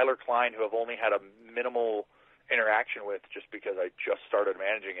 Tyler Klein, who I've only had a minimal interaction with just because I just started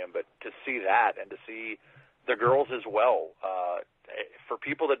managing him, but to see that and to see the girls as well. For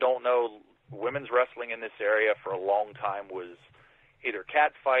people that don't know, women's wrestling in this area for a long time was either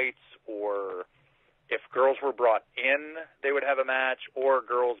cat fights, or if girls were brought in, they would have a match, or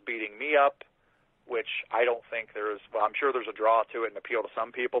girls beating me up, which I don't think well, I'm sure there's a draw to it and appeal to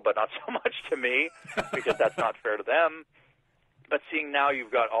some people, but not so much to me because that's not fair to them. But seeing now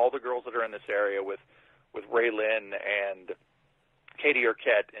you've got all the girls that are in this area with Ray Lynn and Katie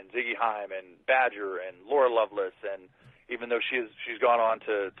Arquette and Ziggy Heim and Badger and Laura Lovelace, and even though she's gone on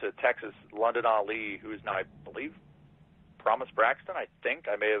to Texas, London Ali, who is now, I believe, Promise Braxton, I think.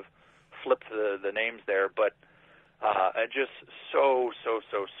 I may have flipped the names there, but just so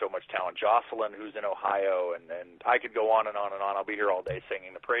much talent. Jocelyn, who's in Ohio, and I could go on and on and on. I'll be here all day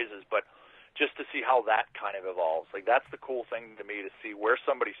singing the praises, but just to see how that kind of evolves. Like, that's the cool thing to me, to see where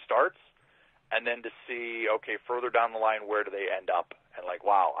somebody starts, and then to see, okay, further down the line, where do they end up? And like,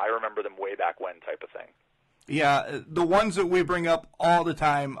 wow, I remember them way back when type of thing. Yeah, the ones that we bring up all the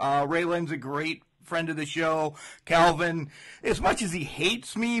time. Ray Lynn's a great friend of the show. Calvin, as much as he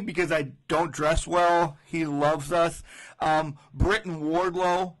hates me because I don't dress well, he loves us. Britt and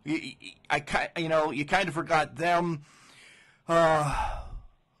Wardlow, you kind of forgot them.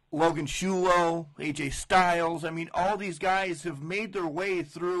 Logan Shulo, AJ Styles. I mean, all these guys have made their way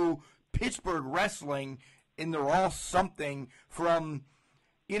through Pittsburgh wrestling, and they're all something from,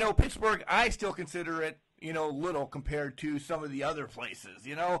 Pittsburgh, I still consider it, little compared to some of the other places.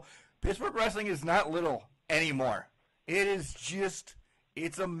 Pittsburgh wrestling is not little anymore. It is just,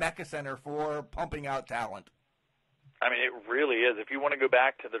 it's a mecca center for pumping out talent. I mean, it really is. If you want to go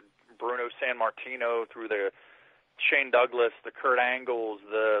back to the Bruno Sammartino through the Shane Douglas, the Kurt Angles,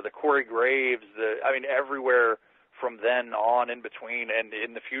 the Corey Graves, everywhere from then on in between and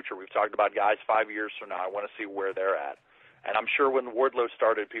in the future. We've talked about guys 5 years from now. I want to see where they're at. And I'm sure when Wardlow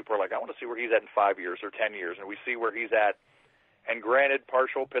started, people were like, I want to see where he's at in 5 years or 10 years. And we see where he's at. And granted,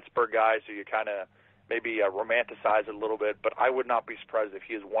 partial Pittsburgh guy, so you kind of maybe romanticize it a little bit, but I would not be surprised if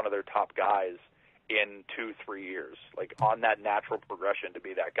he is one of their top guys in 2-3 years, like on that natural progression to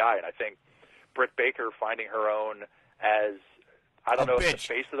be that guy. And I think Britt Baker finding her own as, I don't know if the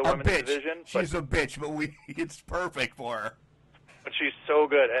face of the women's division. She's a bitch, but it's perfect for her. But she's so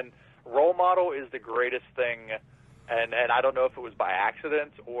good. And role model is the greatest thing. And I don't know if it was by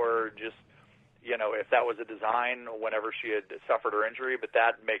accident or just, if that was a design whenever she had suffered her injury, but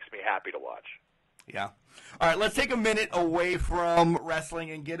that makes me happy to watch. Yeah. All right, let's take a minute away from wrestling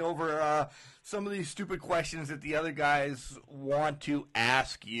and get over some of these stupid questions that the other guys want to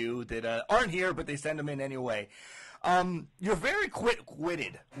ask you that aren't here, but they send them in anyway. You're very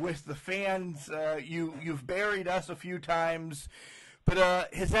quick-witted with the fans. You've buried us a few times, but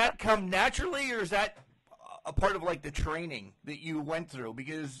has that come naturally, or is that a part of like the training that you went through?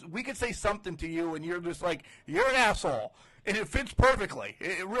 Because we could say something to you, and you're just like, you're an asshole, and it fits perfectly.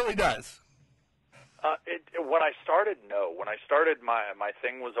 It really does. When I started, no. When I started, my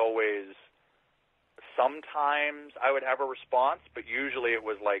thing was always, sometimes I would have a response, but usually it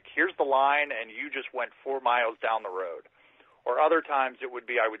was like, here's the line, and you just went 4 miles down the road. Or other times it would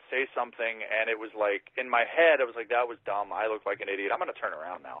be, I would say something, and it was like, in my head, I was like, that was dumb. I look like an idiot. I'm going to turn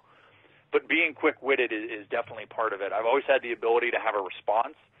around now. But being quick-witted is definitely part of it. I've always had the ability to have a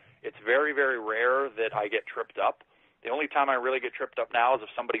response. It's very, very rare that I get tripped up. The only time I really get tripped up now is if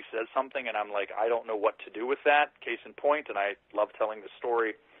somebody says something and I'm like, I don't know what to do with that. Case in point, and I love telling the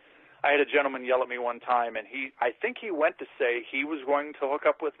story. I had a gentleman yell at me one time, and I think he went to say he was going to hook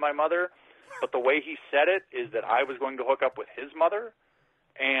up with my mother, but the way he said it is that I was going to hook up with his mother.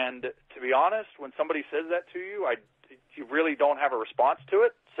 And to be honest, when somebody says that to you, you really don't have a response to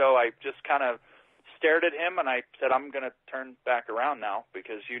it. So I just kind of stared at him, and I said, I'm going to turn back around now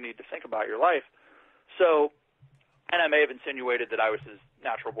because you need to think about your life. So, and I may have insinuated that I was his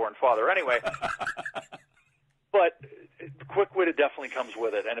natural-born father anyway. But quick-witted definitely comes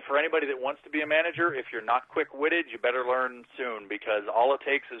with it. And for anybody that wants to be a manager, if you're not quick-witted, you better learn soon, because all it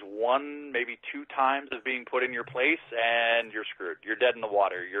takes is 1, maybe 2 times of being put in your place, and you're screwed. You're dead in the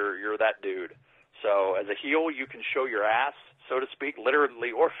water. You're that dude. So as a heel, you can show your ass, so to speak,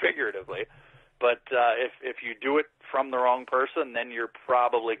 literally or figuratively. But if you do it from the wrong person, then you're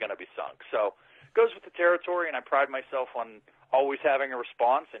probably going to be sunk. So it goes with the territory, and I pride myself on always having a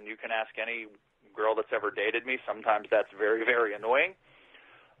response, and you can ask any girl that's ever dated me. Sometimes that's very, very annoying.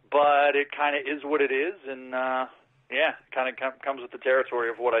 But it kind of is what it is, and, it kind of comes with the territory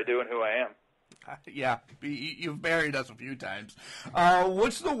of what I do and who I am. Yeah, you've buried us a few times.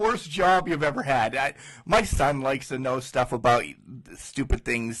 What's the worst job you've ever had? My son likes to know stuff about stupid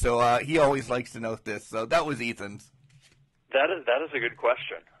things, so he always likes to know this. So that was Ethan's. That is a good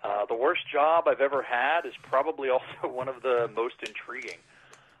question. The worst job I've ever had is probably also one of the most intriguing.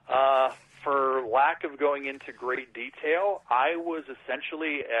 For lack of going into great detail, I was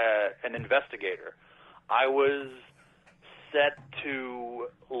essentially an investigator. I was set to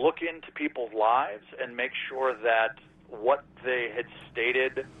look into people's lives and make sure that what they had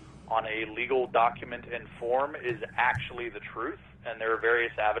stated on a legal document and form is actually the truth. And there are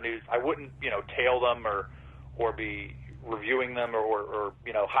various avenues. I wouldn't, tail them or be reviewing them or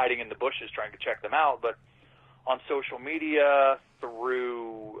hiding in the bushes trying to check them out. But on social media,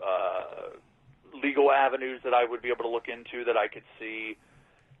 through legal avenues that I would be able to look into that I could see,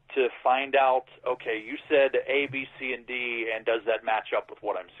 to find out, okay, you said A, B, C, and D, and does that match up with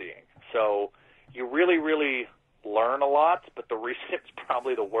what I'm seeing? So you really, really learn a lot, but the reason it's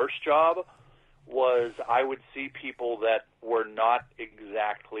probably the worst job was I would see people that were not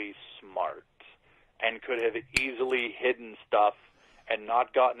exactly smart and could have easily hidden stuff and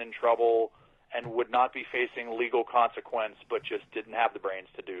not gotten in trouble and would not be facing legal consequence, but just didn't have the brains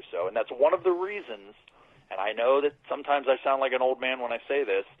to do so. And that's one of the reasons, and I know that sometimes I sound like an old man when I say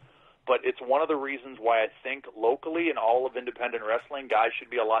this, but it's one of the reasons why I think locally in all of independent wrestling, guys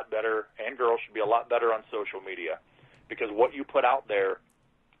should be a lot better, and girls should be a lot better on social media. Because what you put out there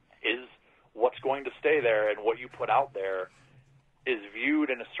is what's going to stay there, and what you put out there is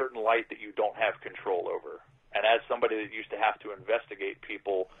viewed in a certain light that you don't have control over. And as somebody that used to have to investigate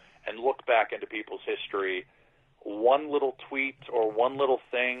people and look back into people's history, one little tweet or one little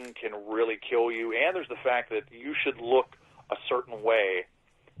thing can really kill you. And there's the fact that you should look a certain way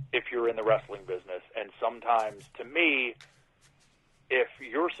if you're in the wrestling business. And sometimes, to me, if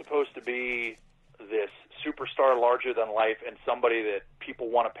you're supposed to be this superstar larger than life and somebody that people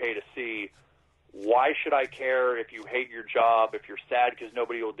want to pay to see, why should I care if you hate your job, if you're sad because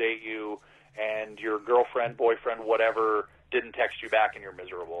nobody will date you, and your girlfriend, boyfriend, whatever, didn't text you back and you're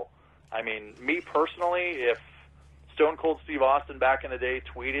miserable? I mean, me personally, if Stone Cold Steve Austin back in the day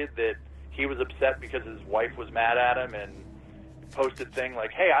tweeted that he was upset because his wife was mad at him and posted thing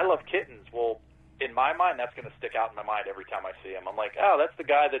like, hey, I love kittens, well, in my mind, that's going to stick out in my mind every time I see him. I'm like, oh, that's the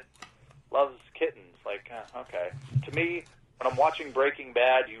guy that loves kittens. Like, okay. To me, when I'm watching Breaking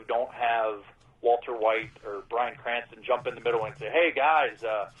Bad, you don't have Walter White or Bryan Cranston jump in the middle and say, hey, guys,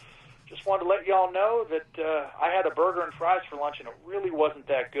 just wanted to let y'all know that I had a burger and fries for lunch, and it really wasn't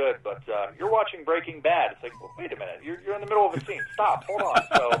that good, but you're watching Breaking Bad. It's like, well, wait a minute. You're in the middle of a scene. Stop. Hold on.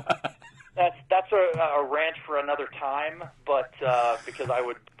 So that's a rant for another time, but because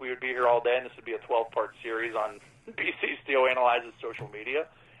we would be here all day, and this would be a 12-part series on BC Steele analyzes social media.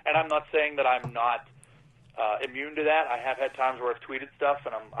 And I'm not saying that I'm not immune to that. I have had times where I've tweeted stuff,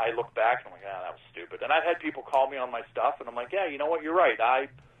 and I look back, and I'm like, that was stupid. And I've had people call me on my stuff, and I'm like, yeah, you know what, you're right.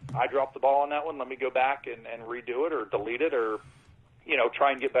 I dropped the ball on that one. Let me go back and redo it or delete it or,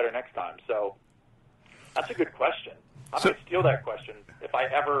 try and get better next time. So that's a good question. I might steal that question if I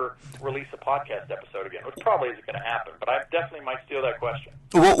ever release a podcast episode again, which probably isn't going to happen, but I definitely might steal that question.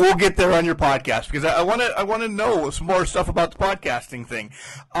 We'll get there on your podcast because I want to know some more stuff about the podcasting thing.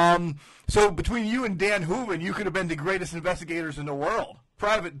 So between you and Dan Hooven, you could have been the greatest investigators in the world.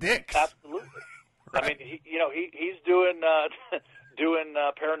 Private dicks. Absolutely. Right. I mean, he's doing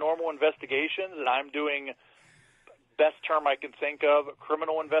paranormal investigations, and I'm doing, best term I can think of,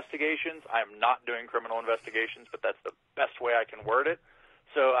 criminal investigations. I'm not doing criminal investigations, but that's the best way I can word it.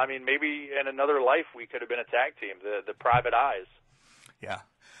 So, I mean, maybe in another life we could have been a tag team, the Private Eyes. Yeah.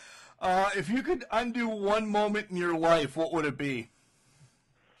 If you could undo one moment in your life, what would it be?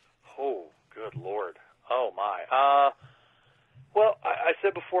 Oh, good Lord. Oh, my. Well, I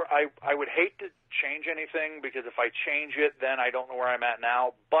said before, I would hate to change anything because if I change it, then I don't know where I'm at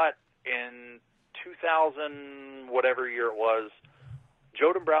now. But in 2000, whatever year it was,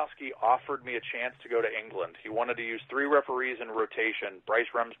 Joe Dombrowski offered me a chance to go to England. He wanted to use 3 referees in rotation, Bryce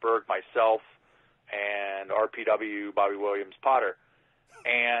Remsburg, myself, and RPW, Bobby Williams, Potter.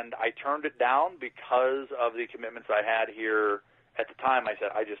 And I turned it down because of the commitments I had here. At the time, I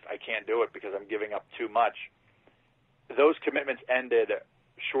said, I can't do it because I'm giving up too much. Those commitments ended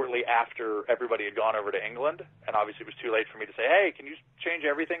shortly after everybody had gone over to England, and obviously it was too late for me to say, hey, can you change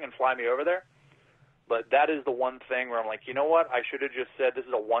everything and fly me over there? But that is the one thing where I'm like, you know what? I should have just said this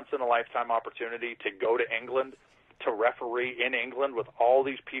is a once-in-a-lifetime opportunity to go to England, to referee in England with all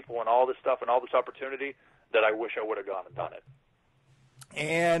these people and all this stuff and all this opportunity that I wish I would have gone and done it.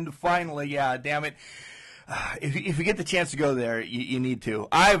 And finally, yeah, damn it. If you get the chance to go there, you need to.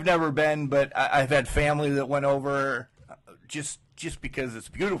 I've never been, but I've had family that went over just because it's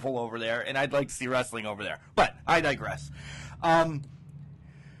beautiful over there, and I'd like to see wrestling over there. But I digress.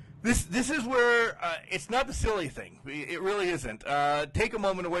 This is where it's not the silly thing. It really isn't. Take a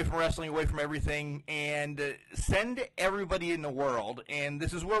moment away from wrestling, away from everything, and send everybody in the world. And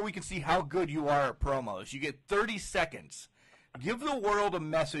this is where we can see how good you are at promos. You get 30 seconds. Give the world a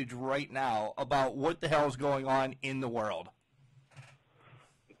message right now about what the hell is going on in the world.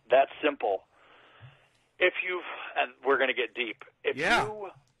 That's simple. And we're going to get deep. If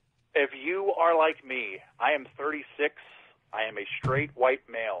you are like me, I am 36. I am a straight white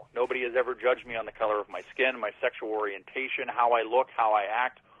male. Nobody has ever judged me on the color of my skin, my sexual orientation, how I look, how I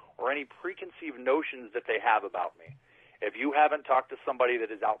act, or any preconceived notions that they have about me. If you haven't talked to somebody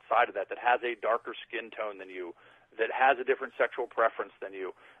that is outside of that has a darker skin tone than you, that has a different sexual preference than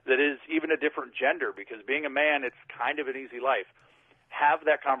you, that is even a different gender, because being a man, it's kind of an easy life. Have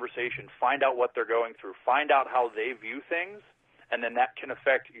that conversation. Find out what they're going through. Find out how they view things, and then that can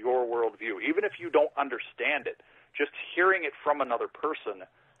affect your worldview. Even if you don't understand it, just hearing it from another person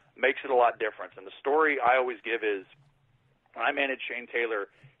makes it a lot different. And the story I always give is, when I managed Shane Taylor,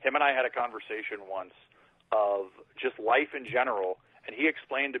 him and I had a conversation once of just life in general, and he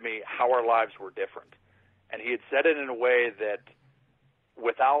explained to me how our lives were different. And he had said it in a way that,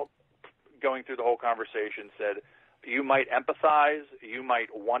 without going through the whole conversation, said, you might empathize, you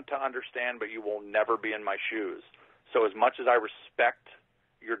might want to understand, but you will never be in my shoes. So as much as I respect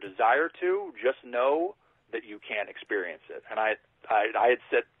your desire to, just know that you can't experience it. And I had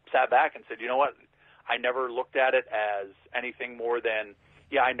sat back and said, you know what? I never looked at it as anything more than,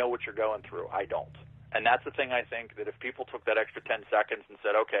 yeah, I know what you're going through. I don't. And that's the thing I think, that if people took that extra 10 seconds and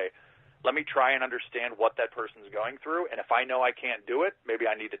said, okay, let me try and understand what that person's going through, and if I know I can't do it, maybe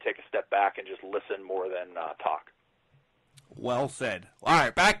I need to take a step back and just listen more than talk. Well said. All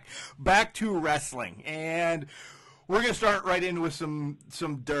right, back to wrestling, and we're going to start right in with some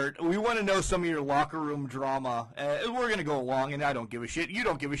dirt. We want to know some of your locker room drama. We're going to go along, and I don't give a shit. You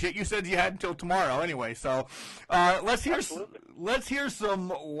don't give a shit. You said you had until tomorrow anyway. So let's hear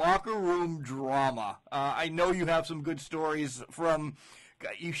some locker room drama. I know you have some good stories from.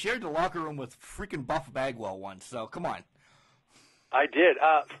 You shared the locker room with freaking Buff Bagwell once. So come on. I did.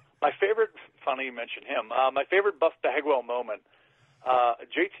 My favorite. Funny you mentioned him. My favorite Buff Bagwell moment.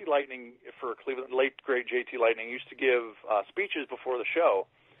 JT Lightning for Cleveland, late great JT Lightning, used to give speeches before the show,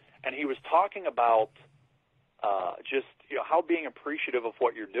 and he was talking about just how being appreciative of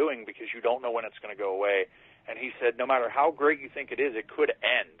what you're doing because you don't know when it's going to go away. And he said, no matter how great you think it is, it could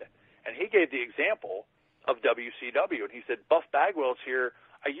end. And he gave the example of WCW, and he said Buff Bagwell's here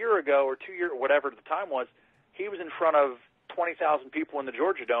a year ago or 2 years, whatever the time was. He was in front of 20,000 people in the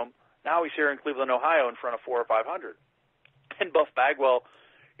Georgia Dome. Now he's here in Cleveland, Ohio, in front of 400 or 500. And Buff Bagwell,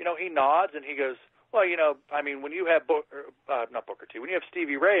 he nods and he goes, well, when you have not Booker T, when you have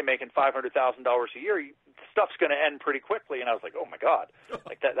Stevie Ray making $500,000 a year, stuff's going to end pretty quickly. And I was like, oh my God,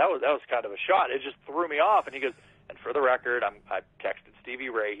 like that was kind of a shot. It just threw me off. And he goes, and for the record, I texted Stevie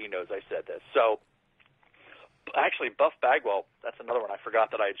Ray. He knows I said this. So actually, Buff Bagwell, that's another one I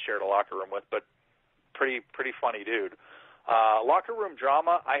forgot that I had shared a locker room with, but pretty funny dude. Locker room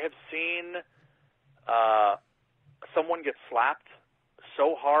drama. I have seen someone get slapped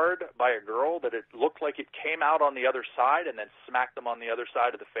so hard by a girl that it looked like it came out on the other side and then smacked them on the other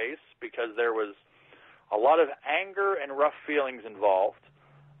side of the face because there was a lot of anger and rough feelings involved.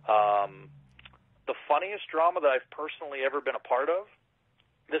 The funniest drama that I've personally ever been a part of,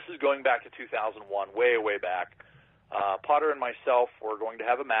 this is going back to 2001, way back. Potter and myself were going to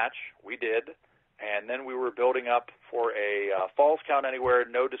have a match. We did. And then we were building up for a Falls Count Anywhere,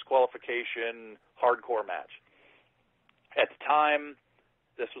 no disqualification, hardcore match. At the time,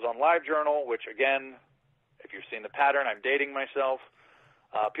 this was on LiveJournal, which, again, if you've seen the pattern, I'm dating myself.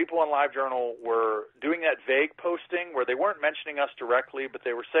 People on LiveJournal were doing that vague posting where they weren't mentioning us directly, but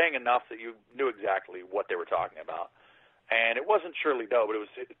they were saying enough that you knew exactly what they were talking about. And it wasn't Shirley Doe, but it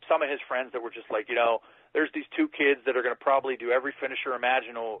was some of his friends that were just like, there's these two kids that are going to probably do every finisher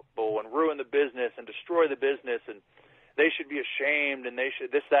imaginable and ruin the business and destroy the business, and they should be ashamed, and they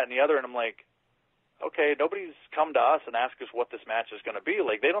should this, that, and the other. And I'm like, okay, nobody's come to us and asked us what this match is going to be.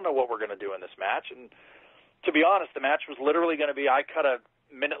 Like, they don't know what we're going to do in this match. And to be honest, the match was literally going to be, I cut a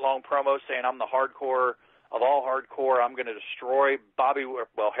minute-long promo saying I'm the hardcore of all hardcore. I'm going to destroy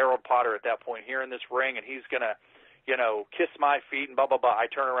Harold Potter at that point here in this ring, and he's going to kiss my feet and blah, blah, blah. I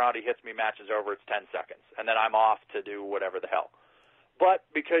turn around, he hits me, match is over, it's 10 seconds. And then I'm off to do whatever the hell. But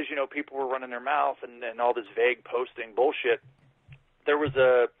because, people were running their mouth and all this vague posting bullshit, there was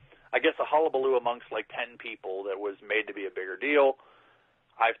a hullabaloo amongst like 10 people that was made to be a bigger deal.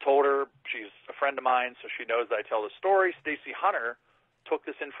 I've told her, she's a friend of mine, so she knows that I tell the story. Stacey Hunter took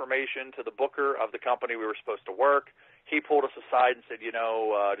this information to the booker of the company we were supposed to work. He pulled us aside and said,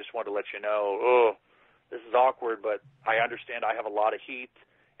 just wanted to let you know, this is awkward, but I understand I have a lot of heat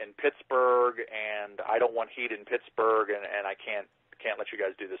in Pittsburgh, and I don't want heat in Pittsburgh, and I can't let you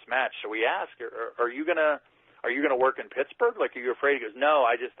guys do this match. So we asked, are you gonna work in Pittsburgh? Like, are you afraid? He goes, no,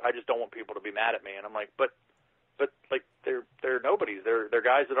 I just don't want people to be mad at me. And I'm like, but like they're nobodies. They're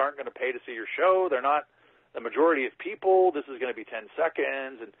guys that aren't going to pay to see your show. They're not the majority of people. This is going to be 10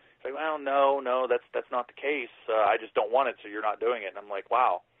 seconds. And it's like, well, no, that's not the case. I just don't want it, so you're not doing it. And I'm like,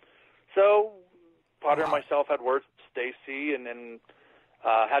 wow. So Potter and myself had words with Stacy, and then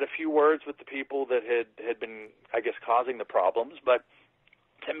had a few words with the people that had been, I guess, causing the problems. But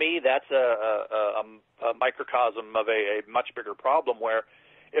to me, that's a microcosm of a much bigger problem where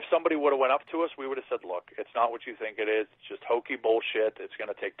if somebody would have went up to us, we would have said, look, it's not what you think it is. It's just hokey bullshit. It's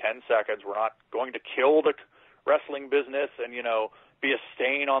going to take 10 seconds. We're not going to kill the wrestling business and, be a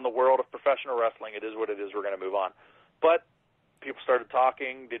stain on the world of professional wrestling. It is what it is. We're going to move on. But people started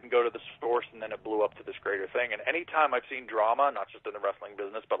talking, didn't go to the source, and then it blew up to this greater thing. And anytime I've seen drama, not just in the wrestling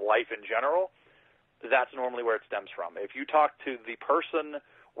business, but life in general, that's normally where it stems from. If you talk to the person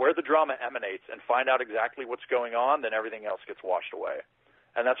where the drama emanates and find out exactly what's going on, then everything else gets washed away.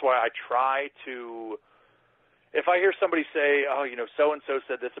 And that's why I try to, if I hear somebody say, oh, so-and-so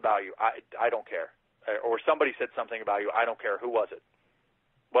said this about you, I don't care. Or somebody said something about you, I don't care. Who was it?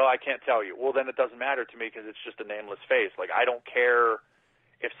 Well, I can't tell you. Well, then it doesn't matter to me because it's just a nameless face. Like, I don't care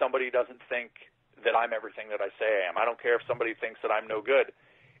if somebody doesn't think that I'm everything that I say I am. I don't care if somebody thinks that I'm no good.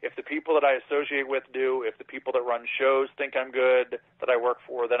 If the people that I associate with do, if the people that run shows think I'm good, that I work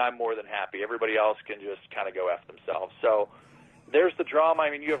for, then I'm more than happy. Everybody else can just kind of go F themselves. So there's the drama.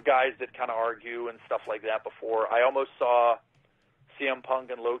 I mean, you have guys that kind of argue and stuff like that before. I almost saw CM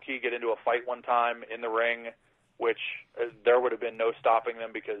Punk and Low-Ki get into a fight one time in the ring, which there would have been no stopping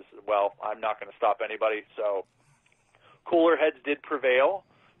them because, well, I'm not going to stop anybody. So cooler heads did prevail,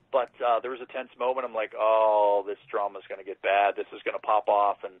 but there was a tense moment. I'm like, oh, this drama's going to get bad. This is going to pop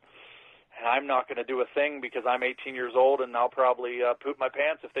off, and I'm not going to do a thing because I'm 18 years old, and I'll probably poop my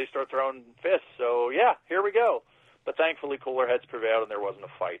pants if they start throwing fists. So, yeah, here we go. But thankfully, cooler heads prevailed, and there wasn't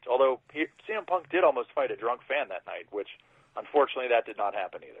a fight. Although CM Punk did almost fight a drunk fan that night, which, unfortunately, that did not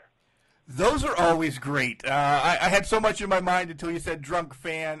happen either. Those are always great. I had so much in my mind until you said drunk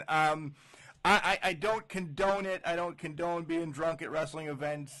fan. I don't condone it. I don't condone being drunk at wrestling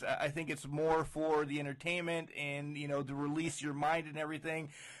events. I think it's more for the entertainment and, to release your mind and everything.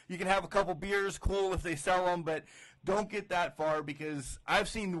 You can have a couple beers, cool if they sell them, but don't get that far because I've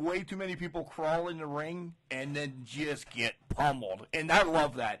seen way too many people crawl in the ring and then just get pummeled. And I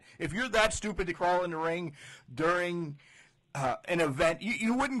love that. If you're that stupid to crawl in the ring during an event,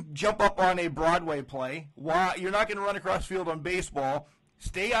 you wouldn't jump up on a Broadway play. Why? You're not going to run across field on baseball.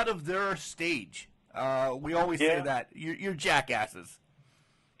 Stay out of their stage. We always say that. You're jackasses.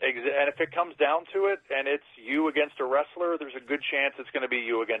 And if it comes down to it and it's you against a wrestler, there's a good chance it's going to be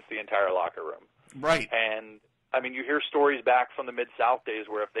you against the entire locker room. Right. And, I mean, you hear stories back from the Mid-South days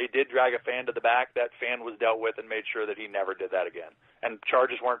where if they did drag a fan to the back, that fan was dealt with and made sure that he never did that again. And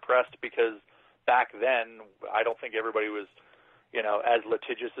charges weren't pressed because back then I don't think everybody was, as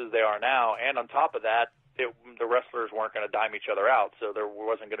litigious as they are now. And on top of that, the wrestlers weren't going to dime each other out, so there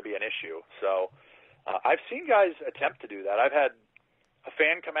wasn't going to be an issue. So I've seen guys attempt to do that. I've had a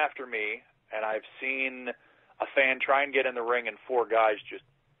fan come after me, and I've seen a fan try and get in the ring, and 4 guys just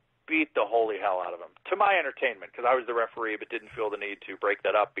beat the holy hell out of him, to my entertainment, because I was the referee but didn't feel the need to break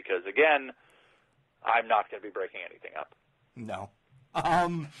that up because, again, I'm not going to be breaking anything up. No.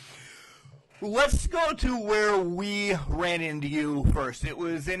 Let's go to where we ran into you first. It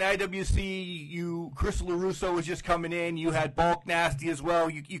was in IWC. Chris LaRusso was just coming in. You had Bulk Nasty as well.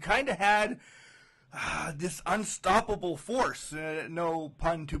 You kind of had this unstoppable force. No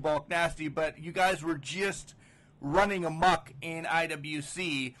pun to Bulk Nasty, but you guys were just running amok in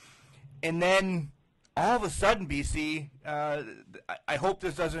IWC. And then all of a sudden, BC, I hope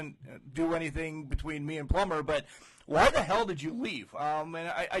this doesn't do anything between me and Plummer, but why the hell did you leave? And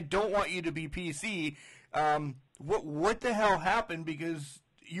I don't want you to be PC. What the hell happened? Because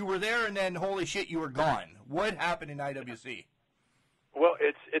you were there and then, holy shit, you were gone. What happened in IWC? Well,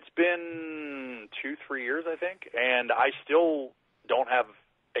 it's been 2-3 years, I think, and I still don't have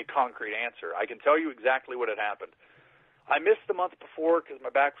a concrete answer. I can tell you exactly what had happened. I missed the month before because my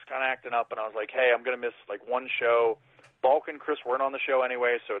back was kind of acting up, and I was like, hey, I'm going to miss like one show. Bulk and Chris weren't on the show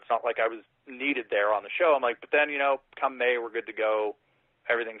anyway, so it's not like I was needed there on the show. I'm like, but then, come May, we're good to go.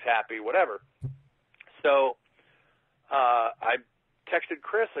 Everything's happy, whatever. So I texted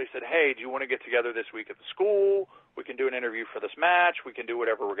Chris. I said, hey, do you want to get together this week at the school? We can do an interview for this match. We can do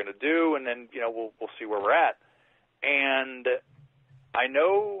whatever we're going to do, and then, we'll see where we're at. And I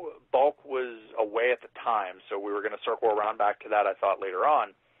know Bulk was away at the time, so we were going to circle around back to that, I thought, later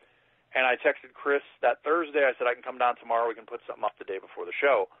on. And I texted Chris that Thursday. I said, I can come down tomorrow. We can put something up the day before the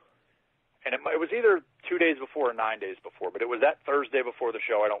show. And it was either 2 days before or 9 days before, but it was that Thursday before the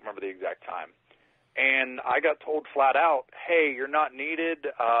show. I don't remember the exact time. And I got told flat out, hey, you're not needed.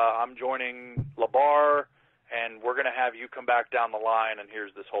 I'm joining LaBar, and we're going to have you come back down the line, and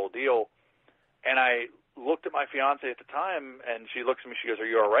here's this whole deal. And I looked at my fiance at the time, and she looks at me. She goes, are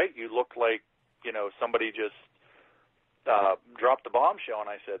you all right? You look like, somebody just dropped the bombshell. And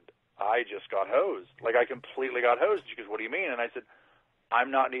I said, I just got hosed. Like, I completely got hosed. She goes, what do you mean? And I said,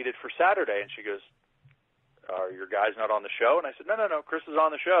 I'm not needed for Saturday. And she goes, are your guys not on the show? And I said, no, Chris is on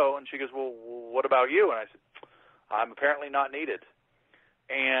the show. And she goes, well, what about you? And I said, I'm apparently not needed.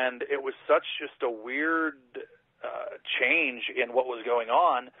 And it was such just a weird change in what was going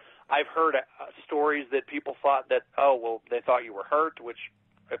on. I've heard stories that people thought that, they thought you were hurt, which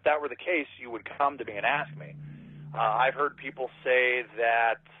if that were the case, you would come to me and ask me. I've heard people say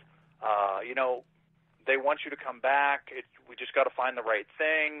that, they want you to come back. We just got to find the right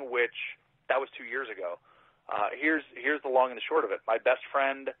thing, which that was 2 years ago. Here's the long and the short of it. My best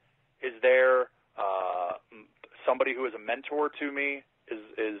friend is there. Somebody who is a mentor to me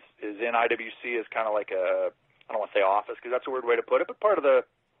is in IWC as kind of like I don't want to say office because that's a weird way to put it, but part of the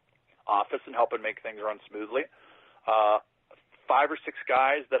office and helping make things run smoothly. 5 or 6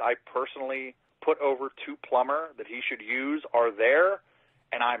 guys that I personally put over to Plummer that he should use are there,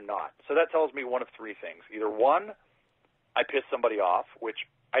 and I'm not. So that tells me one of 3 things. Either 1, I pissed somebody off, which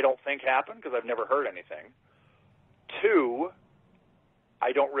I don't think happened because I've never heard anything. 2,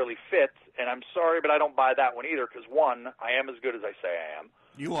 I don't really fit, and I'm sorry, but I don't buy that one either because, one, I am as good as I say I am.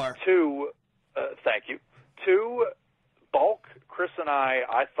 You are. Two, thank you. Two, bulk, Chris and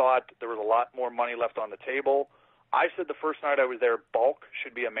I thought there was a lot more money left on the table. I said the first night I was there, bulk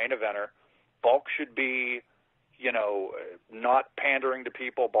should be a main eventer. Bulk should be, not pandering to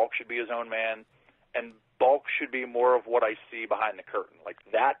people. Bulk should be his own man. And bulk should be more of what I see behind the curtain. Like,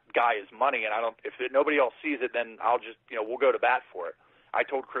 that guy is money, and if nobody else sees it, then I'll just, we'll go to bat for it. I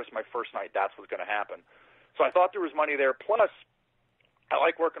told Chris my first night that's what's going to happen. So I thought there was money there. Plus, I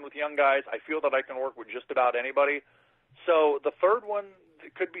like working with young guys. I feel that I can work with just about anybody. So the third one,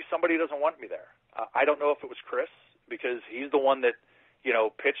 it could be somebody who doesn't want me there. I don't know if it was Chris, because he's the one that,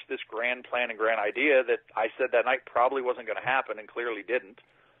 pitched this grand plan and grand idea that I said that night probably wasn't going to happen and clearly didn't.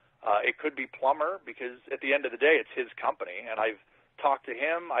 It could be Plummer, because at the end of the day, it's his company, and I've talked to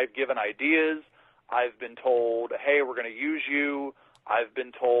him. I've given ideas. I've been told, hey, we're going to use you. I've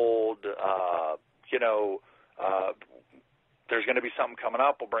been told, there's going to be something coming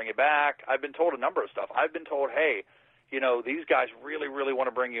up. We'll bring you back. I've been told a number of stuff. I've been told, hey, these guys really, really want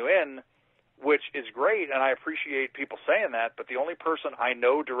to bring you in, which is great, and I appreciate people saying that, but the only person I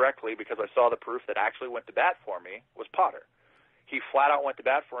know directly, because I saw the proof, that actually went to bat for me was Potter. He flat out went to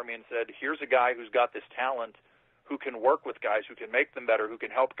bat for me and said, here's a guy who's got this talent, who can work with guys, who can make them better, who can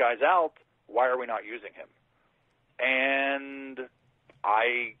help guys out. Why are we not using him? And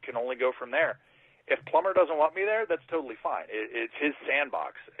I can only go from there. If Plummer doesn't want me there, that's totally fine. It's his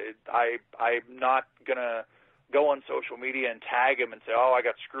sandbox. I'm not going to go on social media and tag him and say, oh, I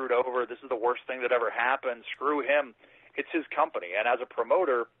got screwed over. This is the worst thing that ever happened. Screw him. It's his company. And as a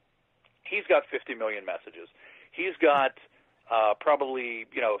promoter, he's got 50 million messages. He's got probably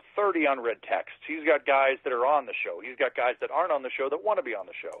 30 unread texts. He's got guys that are on the show. He's got guys that aren't on the show that want to be on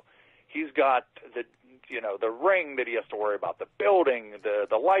the show. He's got the ring that he has to worry about, the building,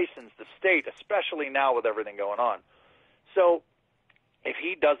 the license, the state, especially now with everything going on. So if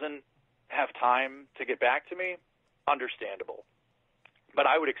he doesn't have time to get back to me, understandable. But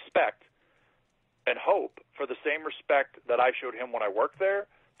I would expect and hope for the same respect that I showed him when I worked there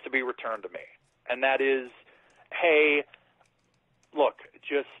to be returned to me. And that is, hey, look,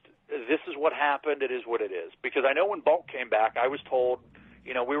 just this is what happened. It is what it is. Because I know when Bulk came back, I was told,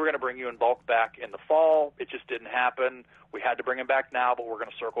 we were going to bring you and Bulk back in the fall. It just didn't happen. We had to bring him back now, but we're going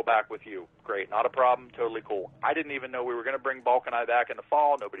to circle back with you. Great, not a problem, totally cool. I didn't even know we were going to bring Bulk and I back in the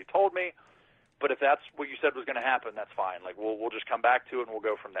fall. Nobody told me. But if that's what you said was going to happen, that's fine. Like, we'll just come back to it and we'll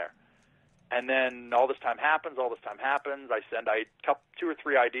go from there. And then all this time happens. I send 2 or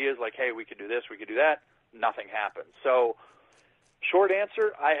 3 ideas like, hey, we could do this, we could do that. Nothing happens. So short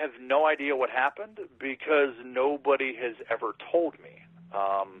answer, I have no idea what happened because nobody has ever told me.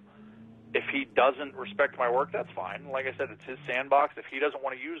 If he doesn't respect my work, that's fine. Like I said, it's his sandbox. If he doesn't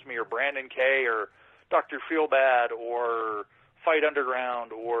want to use me or Brandon K or Dr. Feelbad or Fight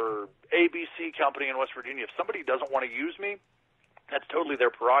Underground or ABC Company in West Virginia, if somebody doesn't want to use me, that's totally their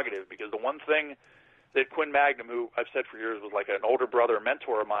prerogative, because the one thing that Quinn Magnum, who I've said for years was like an older brother,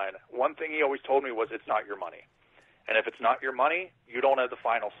 mentor of mine, one thing he always told me was, it's not your money. And if it's not your money, you don't have the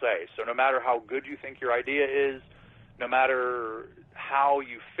final say. So no matter how good you think your idea is, no matter how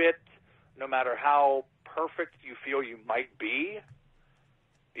you fit, no matter how perfect you feel you might be,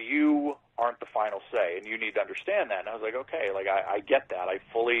 you aren't the final say, and you need to understand that. And I was like, okay, like I get that. I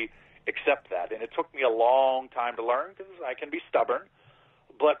fully accept that. And it took me a long time to learn because I can be stubborn,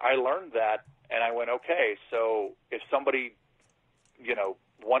 but I learned that, and I went, okay, so if somebody,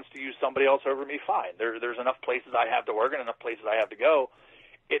 wants to use somebody else over me, fine. There's enough places I have to work and enough places I have to go.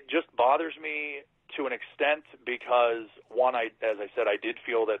 It just bothers me to an extent because, one, as I said, I did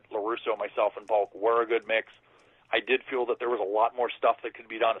feel that LaRusso, myself, and Bulk were a good mix. I did feel that there was a lot more stuff that could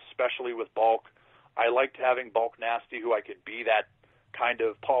be done, especially with Bulk. I liked having Bulk Nasty, who I could be that kind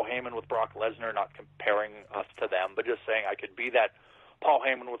of Paul Heyman with Brock Lesnar, not comparing us to them, but just saying I could be that Paul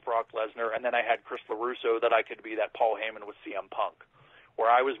Heyman with Brock Lesnar, and then I had Chris LaRusso that I could be that Paul Heyman with CM Punk,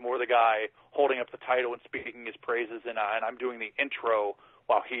 where I was more the guy holding up the title and speaking his praises, and I'm doing the intro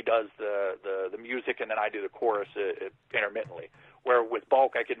while he does the music, and then I do the chorus intermittently. Where with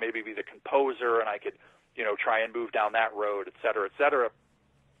Bulk, I could maybe be the composer, and I could, try and move down that road, et cetera, et cetera.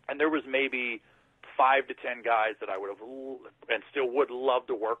 And there was maybe 5 to 10 guys that I would have and still would love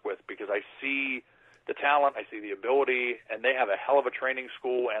to work with, because I see the talent, I see the ability, and they have a hell of a training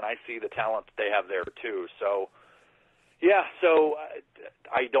school, and I see the talent that they have there too. So, yeah,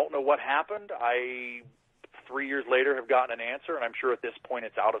 I don't know what happened. 3 years later have gotten an answer, and I'm sure at this point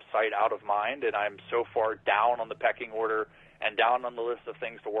it's out of sight, out of mind, and I'm so far down on the pecking order and down on the list of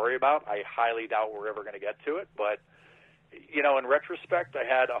things to worry about, I highly doubt we're ever going to get to it. But in retrospect, I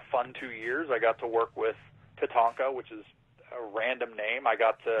had a fun 2 years. I got to work with Tatanka, which is a random name. I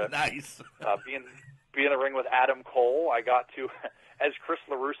got to nice be in the ring with Adam Cole. I got to, as Chris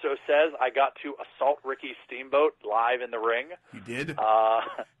LaRusso says, I got to assault Ricky Steamboat live in the ring. You did?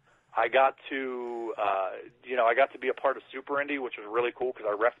 I got to, I got to be a part of Super Indy, which was really cool because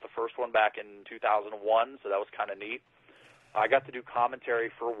I reffed the first one back in 2001, so that was kind of neat. I got to do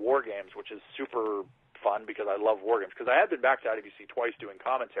commentary for War Games, which is super fun because I love War Games. Because I had been back to IWC twice doing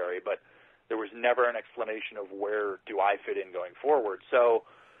commentary, but there was never an explanation of where do I fit in going forward. So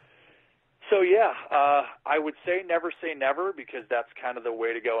yeah, I would say never because that's kind of the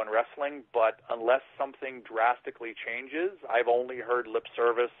way to go in wrestling. But unless something drastically changes, I've only heard lip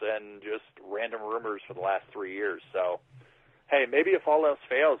service and just random rumors for the last 3 years. So, hey, maybe if all else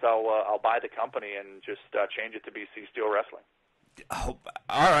fails, I'll buy the company and just change it to BC Steele Wrestling. Oh,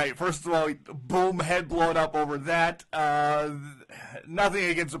 all right. First of all, boom, head blown up over that. Nothing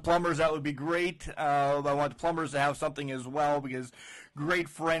against the Plumbers. That would be great. I want the Plumbers to have something as well because great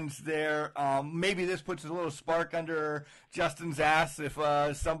friends there. Maybe this puts a little spark under Justin's ass if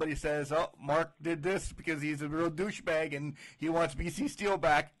somebody says, oh, Mark did this because he's a real douchebag and he wants BC Steele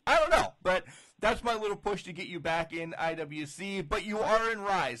back. I don't know, but that's my little push to get you back in IWC. But you are in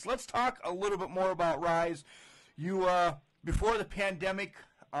Rise. Let's talk a little bit more about Rise. You before the pandemic,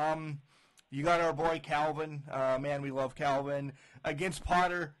 you got our boy Calvin. Man, we love Calvin. Against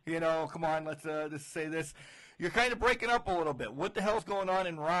Potter, come on, let's say this. You're kind of breaking up a little bit. What the hell's going on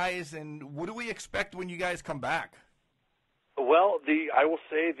in Rise, and what do we expect when you guys come back? Well, I will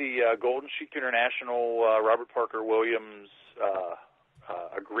say the Golden Sheik International Robert Parker Williams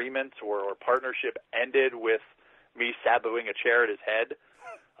agreement or partnership ended with me sabuing a chair at his head.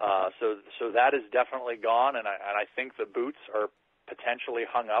 So that is definitely gone, and I think the boots are potentially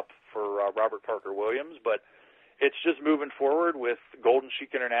hung up for Robert Parker Williams, but it's just moving forward with Golden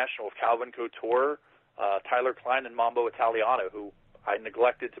Sheik International, with Calvin Couture, Tyler Klein, and Mambo Italiano, who I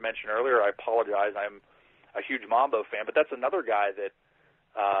neglected to mention earlier. I apologize. I'm a huge Mambo fan, but that's another guy that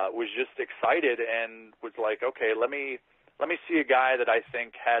was just excited and was like, okay, let me see a guy that I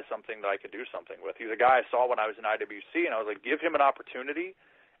think has something that I could do something with. He's a guy I saw when I was in IWC, and I was like, give him an opportunity,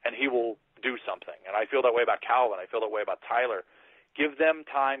 and he will do something. And I feel that way about Calvin. I feel that way about Tyler. Give them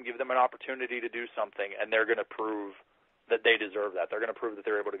time, give them an opportunity to do something, and they're going to prove that they deserve that. They're going to prove that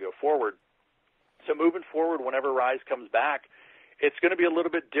they're able to go forward. So moving forward, whenever Rise comes back, it's going to be a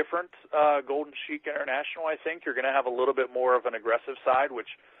little bit different, Golden Sheik International, I think. You're going to have a little bit more of an aggressive side,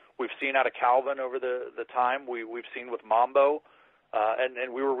 which we've seen out of Calvin over the time. We've seen with Mambo,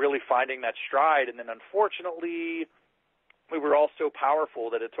 and we were really finding that stride. And then unfortunately, we were all so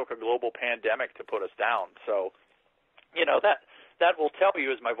powerful that it took a global pandemic to put us down. So, that will tell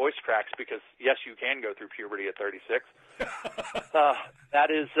you as my voice cracks because, yes, you can go through puberty at 36. That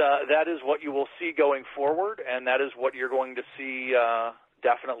is what you will see going forward, and that is what you're going to see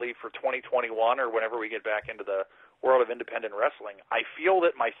definitely for 2021 or whenever we get back into the world of independent wrestling. I feel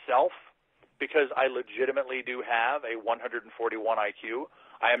that myself, because I legitimately do have a 141 IQ.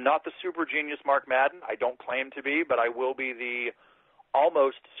 I am not the super genius Mark Madden. I don't claim to be, but I will be the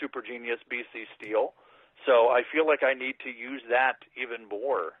almost super genius BC Steele. So I feel like I need to use that even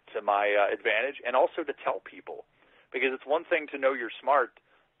more to my advantage, and also to tell people. Because it's one thing to know you're smart,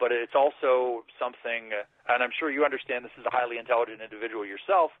 but it's also something, and I'm sure you understand this as a highly intelligent individual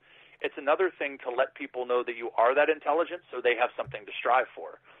yourself, it's another thing to let people know that you are that intelligent so they have something to strive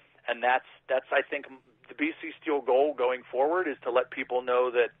for. And that's I think, the BC Steele goal going forward is to let people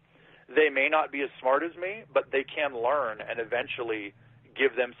know that they may not be as smart as me, but they can learn and eventually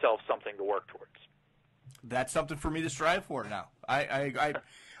give themselves something to work towards. That's something for me to strive for now.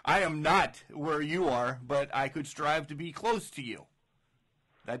 I am not where you are, but I could strive to be close to you.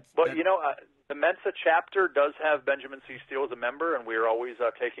 The Mensa chapter does have Benjamin C. Steele as a member, and we are always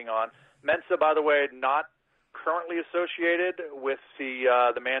taking on. Mensa, by the way, not currently associated with the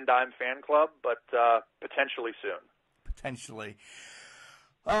Mandime fan club, but potentially soon. Potentially.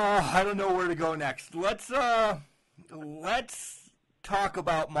 I don't know where to go next. Let's talk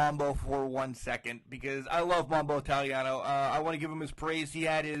about Mambo for 1 second, because I love Mambo Italiano. I want to give him his praise. He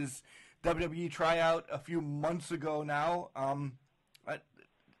had his WWE tryout a few months ago now.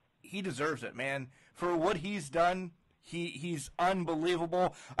 He deserves it, man. For what he's done, he's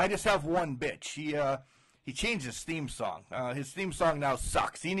unbelievable. I just have one bitch. He changed his theme song. His theme song now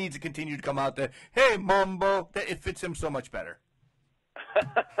sucks. He needs to continue to come out there. Hey, Mambo. It fits him so much better.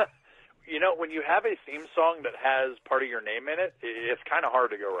 When you have a theme song that has part of your name in it, it's kind of hard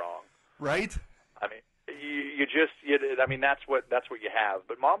to go wrong. Right? I mean, that's what you have.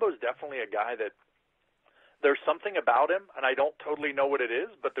 But Mambo's definitely a guy that there's something about him, and I don't totally know what it is,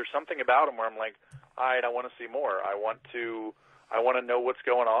 but there's something about him where I'm like, all right, I want to see more. I want to know what's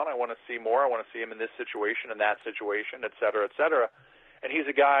going on. I want to see more. I want to see him in this situation and that situation, et cetera, et cetera. And he's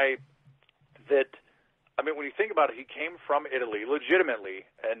a guy that, I mean, when you think about it, he came from Italy legitimately,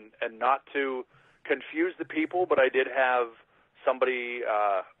 and not to confuse the people, but I did have somebody,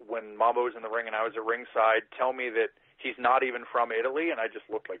 when Mambo was in the ring and I was at ringside, tell me that he's not even from Italy, and I just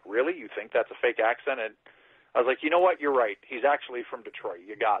looked like, really? You think that's a fake accent? And I was like, you know what? You're right. He's actually from Detroit.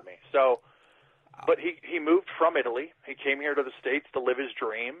 You got me. So, but he moved from Italy. He came here to the States to live his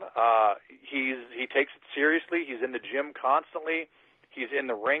dream. He takes it seriously. He's in the gym constantly. He's in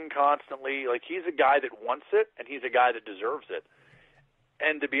the ring constantly. Like, he's a guy that wants it, and he's a guy that deserves it.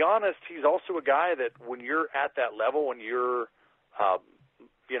 And to be honest, he's also a guy that when you're at that level, when you're,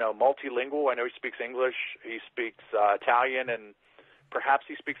 multilingual, I know he speaks English, he speaks Italian, and perhaps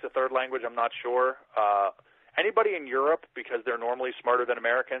he speaks a third language, I'm not sure. Anybody in Europe, because they're normally smarter than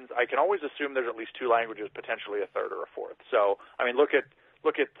Americans, I can always assume there's at least two languages, potentially a third or a fourth. So, I mean, look at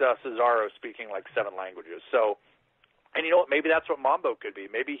Cesaro speaking like 7 languages. So, and you know what? Maybe that's what Mambo could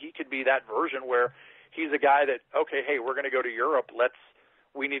be. Maybe he could be that version where he's a guy that, okay, hey, we're going to go to Europe.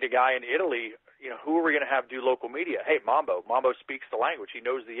 We need a guy in Italy. You know, who are we going to have do local media? Hey, Mambo. Mambo speaks the language. He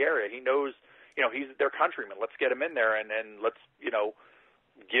knows the area. He knows, he's their countryman. Let's get him in there and let's,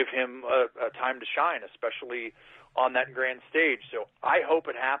 give him a time to shine, especially on that grand stage. So I hope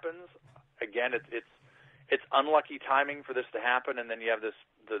it happens. Again, it's unlucky timing for this to happen, and then you have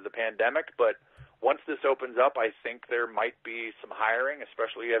the pandemic. But once this opens up, I think there might be some hiring,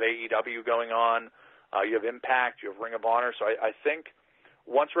 especially you have AEW going on, you have Impact, you have Ring of Honor. So I think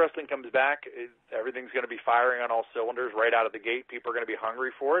once wrestling comes back, everything's going to be firing on all cylinders right out of the gate. People are going to be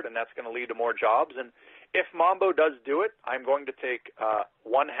hungry for it, and that's going to lead to more jobs. And if Mambo does do it, I'm going to take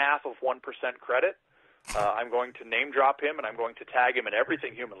 1/2 of 1% credit. I'm going to name drop him, and I'm going to tag him in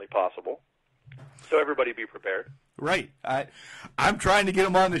everything humanly possible. So everybody be prepared. Right. I'm trying to get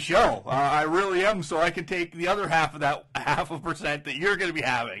him on the show. I really am, so I can take the other half of that 0.5% that you're going to be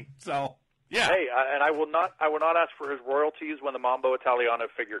having. So, yeah. Hey, and I will not ask for his royalties when the Mambo Italiano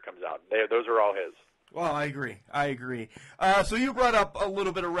figure comes out. Those are all his. Well, I agree. So you brought up a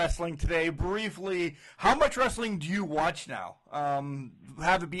little bit of wrestling today. Briefly, how much wrestling do you watch now?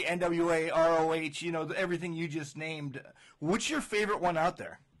 Have it be NWA, ROH, everything you just named. What's your favorite one out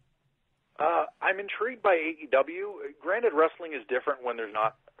there? I'm intrigued by AEW. Granted, wrestling is different when there's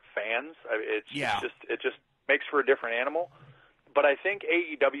not fans. It just makes for a different animal. But I think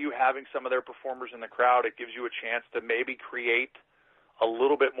AEW, having some of their performers in the crowd, it gives you a chance to maybe create a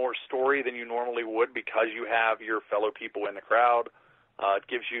little bit more story than you normally would because you have your fellow people in the crowd. It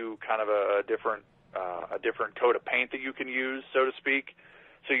gives you kind of a different coat of paint that you can use, so to speak.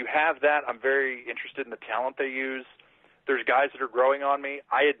 So you have that. I'm very interested in the talent they use. There's guys that are growing on me.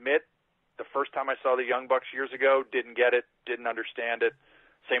 I admit, the first time I saw the Young Bucks years ago, didn't get it, didn't understand it.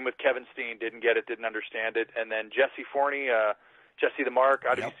 Same with Kevin Steen, didn't get it, didn't understand it. And then Jesse Forney, Jesse the Mark,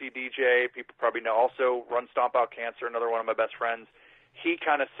 IWC DJ, people probably know, also runs Stomp Out Cancer, another one of my best friends. He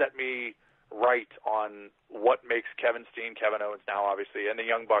kind of set me right on what makes Kevin Steen, Kevin Owens now obviously, and the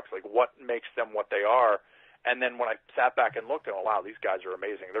Young Bucks, like what makes them what they are. And then when I sat back and looked, wow, these guys are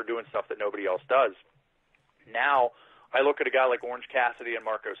amazing. They're doing stuff that nobody else does. Now I look at a guy like Orange Cassidy and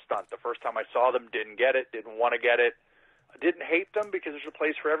Marco Stunt. The first time I saw them, didn't get it, didn't want to get it. I didn't hate them because there's a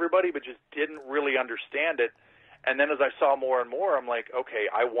place for everybody, but just didn't really understand it. And then as I saw more and more, I'm like, okay,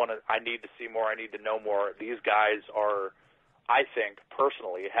 I need to see more. I need to know more. These guys are, I think,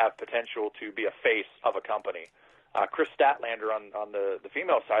 personally, have potential to be a face of a company. Chris Statlander on the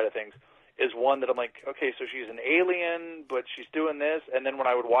female side of things is one that I'm like, okay, so she's an alien, but she's doing this. And then when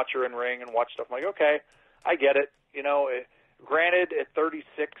I would watch her in ring and watch stuff, I'm like, okay, I get it. Granted, at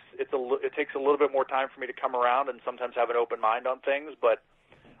 36, it takes a little bit more time for me to come around and sometimes have an open mind on things, but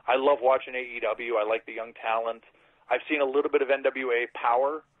I love watching AEW. I like the young talent. I've seen a little bit of NWA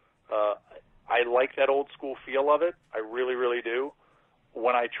Power. I like that old school feel of it. I really, really do.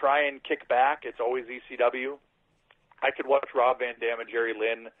 When I try and kick back, it's always ECW. I could watch Rob Van Dam and Jerry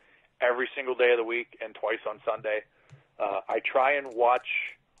Lynn every single day of the week and twice on Sunday. I try and watch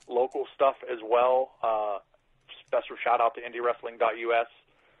local stuff as well. Special shout-out to IndieWrestling.us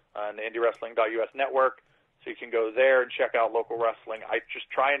and the IndieWrestling.us network, so you can go there and check out local wrestling. I just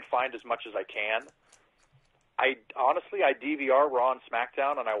try and find as much as I can. I DVR Raw and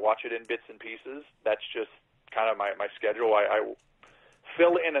SmackDown, and I watch it in bits and pieces. That's just kind of my schedule. I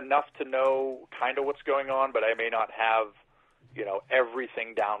fill in enough to know kind of what's going on, but I may not have,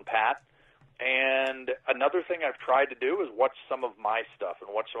 everything down pat. And another thing I've tried to do is watch some of my stuff and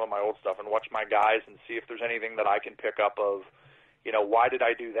watch some of my old stuff and watch my guys and see if there's anything that I can pick up of, why did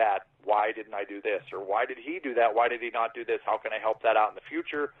I do that? Why didn't I do this? Or why did he do that? Why did he not do this? How can I help that out in the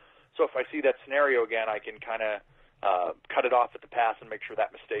future? So if I see that scenario again, I can kind of cut it off at the pass and make sure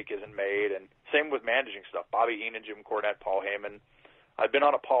that mistake isn't made. And same with managing stuff. Bobby Heenan, Jim Cornette, Paul Heyman. I've been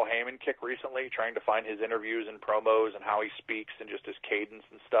on a Paul Heyman kick recently, trying to find his interviews and promos and how he speaks and just his cadence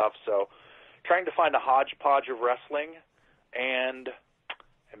and stuff. So trying to find a hodgepodge of wrestling, and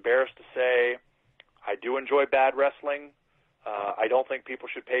embarrassed to say, I do enjoy bad wrestling. I don't think people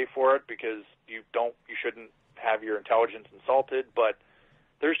should pay for it because you shouldn't have your intelligence insulted, but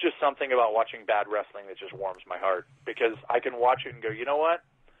there's just something about watching bad wrestling that just warms my heart, because I can watch it and go, you know what?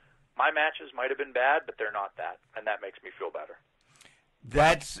 My matches might have been bad, but they're not that, and that makes me feel better.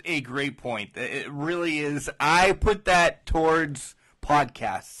 That's a great point. It really is. I put that towards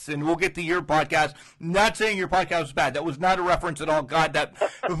podcasts, and we'll get to your podcast. Not saying your podcast was bad. That was not a reference at all. God, that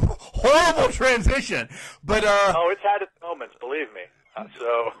horrible transition. But it's had its moments, believe me.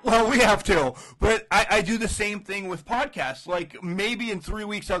 Well, we have to. But I do the same thing with podcasts. Like, maybe in 3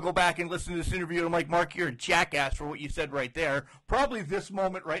 weeks I'll go back and listen to this interview, and I'm like, Mark, you're a jackass for what you said right there. Probably this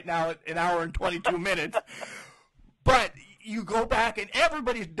moment right now at an hour and 22 minutes. But you go back, and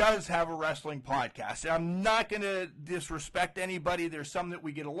everybody does have a wrestling podcast. And I'm not going to disrespect anybody. There's some that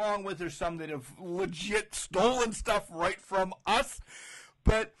we get along with. There's some that have legit stolen stuff right from us.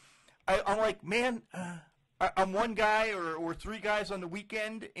 But I'm like, man, I'm one guy or three guys on the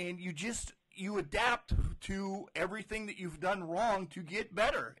weekend, and you adapt to everything that you've done wrong to get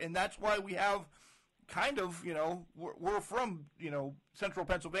better. And that's why we have kind of, we're from, central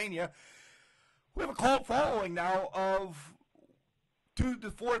Pennsylvania. We have a cult following now of 2,000 to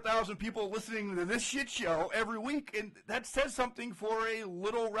 4,000 people listening to this shit show every week, and that says something for a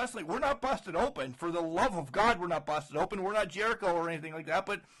little wrestling. We're not busted open. For the love of God, we're not busted open. We're not Jericho or anything like that,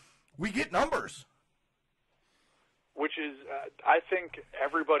 but we get numbers. Which is, I think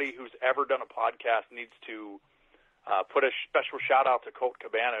everybody who's ever done a podcast needs to put a special shout-out to Colt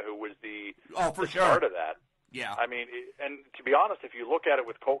Cabana, who was the start of that. Yeah. I mean, and to be honest, if you look at it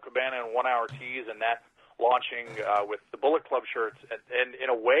with Colt Cabana and 1 Hour Tees and that launching with the Bullet Club shirts, and in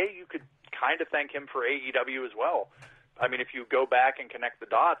a way you could kind of thank him for AEW as well. I mean, if you go back and connect the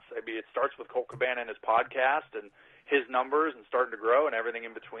dots, I mean, it starts with Colt Cabana and his podcast and his numbers and starting to grow and everything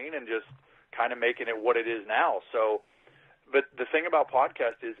in between and just kind of making it what it is now. So, but the thing about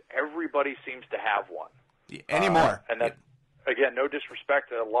podcast is everybody seems to have one. Anymore. And that, again, no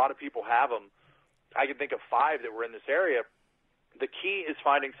disrespect, a lot of people have them. I can think of 5 that were in this area. The key is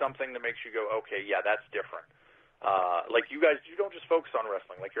finding something that makes you go, okay, yeah, that's different. Like you guys, you don't just focus on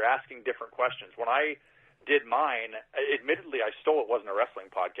wrestling. Like you're asking different questions. When I did mine, admittedly, I stole it. Wasn't a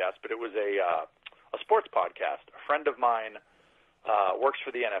wrestling podcast, but it was a sports podcast. A friend of mine works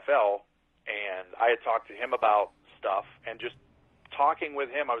for the NFL, and I had talked to him about stuff, and just talking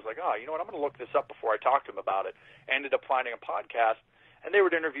with him, I was like, oh, you know what, I'm going to look this up before I talk to him about it. Ended up finding a podcast. And they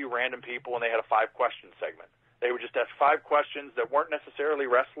would interview random people, and they had a 5-question segment. They would just ask 5 questions that weren't necessarily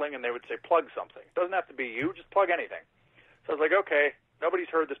wrestling, and they would say, plug something. It doesn't have to be you, just plug anything. So I was like, okay, nobody's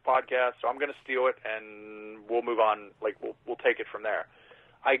heard this podcast, so I'm going to steal it, and we'll move on. Like, we'll take it from there.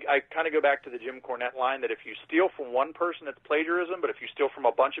 I kind of go back to the Jim Cornette line that if you steal from one person, it's plagiarism, but if you steal from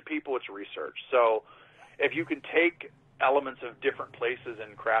a bunch of people, it's research. So if you can take elements of different places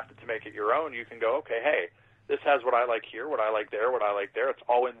and craft it to make it your own, you can go, okay, hey, this has what I like here, what I like there, what I like there. It's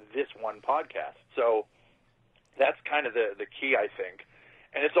all in this one podcast. So that's kind of the key, I think.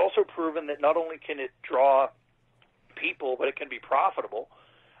 And it's also proven that not only can it draw people, but it can be profitable.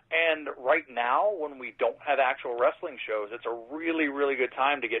 And right now, when we don't have actual wrestling shows, it's a really, really good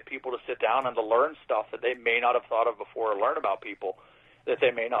time to get people to sit down and to learn stuff that they may not have thought of before, or learn about people that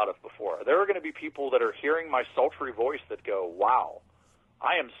they may not have before. There are going to be people that are hearing my sultry voice that go, wow,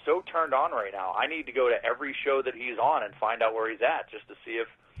 I am so turned on right now. I need to go to every show that he's on and find out where he's at just to see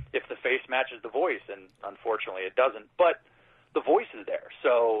if the face matches the voice. And unfortunately it doesn't. But the voice is there.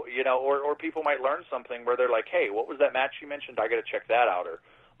 So, or people might learn something where they're like, hey, what was that match you mentioned? I got to check that out. Or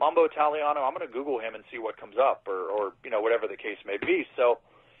Mambo Italiano, I'm going to Google him and see what comes up, or whatever the case may be. So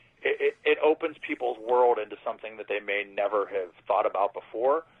it opens people's world into something that they may never have thought about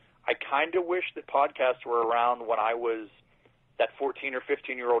before. I kind of wish that podcasts were around when I was that 14 or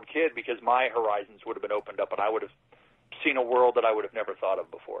 15-year-old kid, because my horizons would have been opened up and I would have seen a world that I would have never thought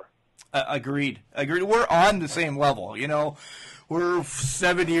of before. Agreed. We're on the same level. We're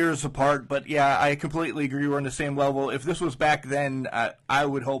 7 years apart, but yeah, I completely agree. We're on the same level. If this was back then, I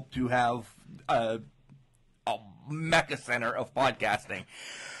would hope to have a mecca center of podcasting.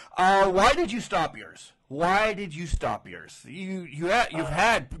 Why did you stop yours? Why did you stop yours? You've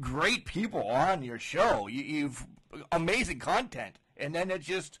had great people on your show. You've amazing content, and then it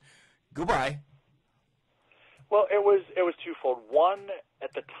just goodbye. Well, it was twofold. One,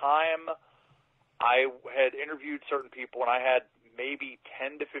 at the time, I had interviewed certain people, and I had maybe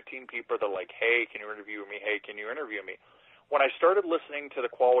 10 to 15 people that were like, hey, can you interview me? Hey, can you interview me? When I started listening to the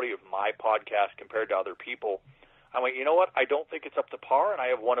quality of my podcast compared to other people, I went, you know what? I don't think it's up to par, and I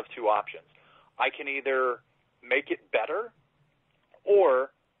have one of two options. I can either make it better,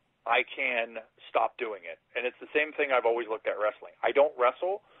 or I can stop doing it. And it's the same thing I've always looked at wrestling. I don't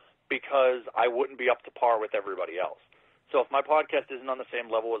wrestle because I wouldn't be up to par with everybody else. So if my podcast isn't on the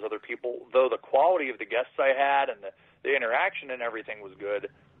same level as other people, though the quality of the guests I had and the interaction and everything was good,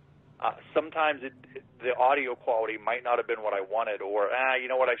 sometimes the audio quality might not have been what I wanted, or, you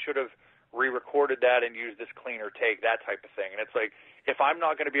know what, I should have re-recorded that and used this cleaner take, that type of thing. And it's like, if I'm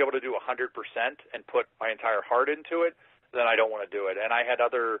not going to be able to do 100% and put my entire heart into it, then I don't want to do it. And I had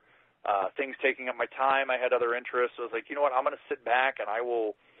other things taking up my time. I had other interests. So I was like, you know what, I'm going to sit back and I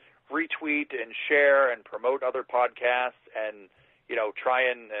will retweet and share and promote other podcasts and, you know, try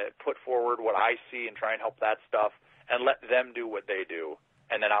and put forward what I see and try and help that stuff and let them do what they do.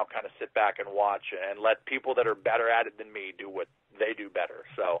 And then I'll kind of sit back and watch and let people that are better at it than me do what they do better.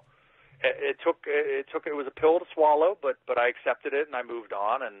 So it was a pill to swallow, but I accepted it and I moved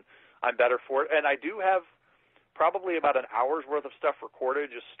on and I'm better for it. And I do have probably about an hour's worth of stuff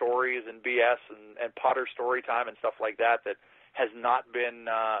recorded, just stories and BS and Potter story time and stuff like that has not been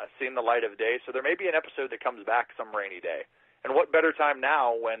seen the light of day. So there may be an episode that comes back some rainy day. And what better time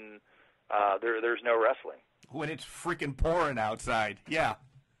now when there's no wrestling? When it's freaking pouring outside. Yeah.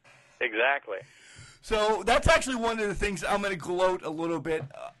 Exactly. So that's actually one of the things I'm going to gloat a little bit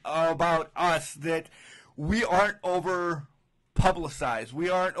about us, that we aren't over-publicized. We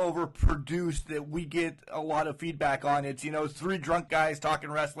aren't over-produced, that we get a lot of feedback on. It's, you know, three drunk guys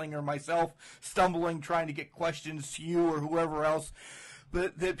talking wrestling, or myself stumbling, trying to get questions to you or whoever else.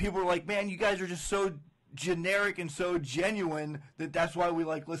 But that people are like, man, you guys are just so generic and so genuine that's why we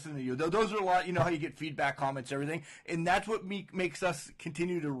like listening to you. Those are a lot, you know how you get feedback, comments, everything, and that's what makes us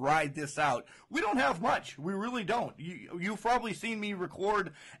continue to ride this out. We don't have much. We really don't. You've probably seen me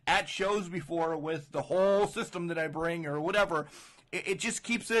record at shows before with the whole system that I bring or whatever. It just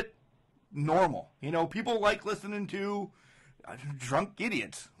keeps it normal. You know, people like listening to drunk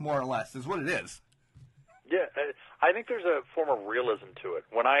idiots, more or less, is what it is. Yeah, I think there's a form of realism to it.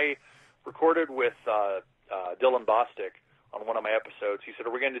 When I recorded with Dylan Bostic on one of my episodes, he said,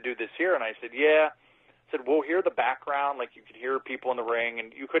 are we going to do this here? And I said, yeah. I said, we'll hear the background, like you could hear people in the ring,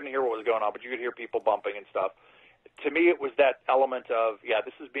 and you couldn't hear what was going on, but you could hear people bumping and stuff. To me, it was that element of, yeah,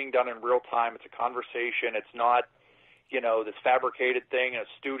 this is being done in real time. It's a conversation. It's not, you know, this fabricated thing in a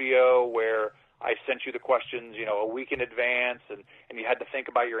studio where I sent you the questions, you know, a week in advance, and you had to think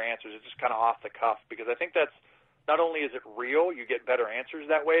about your answers. It's just kind of off the cuff, because I think that's, not only is it real, you get better answers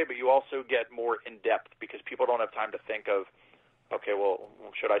that way, but you also get more in-depth because people don't have time to think of, okay, well,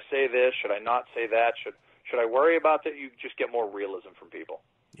 should I say this? Should I not say that? Should I worry about that? You just get more realism from people.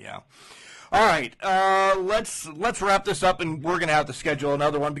 Yeah. All right. Let's wrap this up, and we're going to have to schedule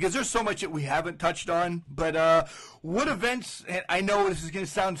another one because there's so much that we haven't touched on. But what events, and I know this is going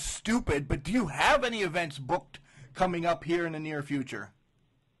to sound stupid, but do you have any events booked coming up here in the near future?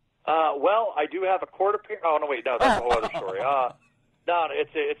 Well, I do have a court appearance. Oh, no, wait, no, that's a whole other story. No,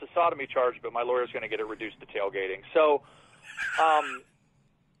 it's a sodomy charge, but my lawyer's going to get it reduced to tailgating. So,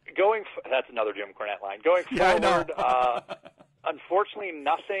 that's another Jim Cornette line. Going forward, unfortunately,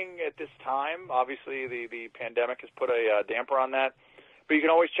 nothing at this time. Obviously, the pandemic has put a damper on that. But you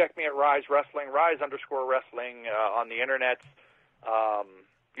can always check me at Rise Wrestling, Rise_Wrestling on the internet.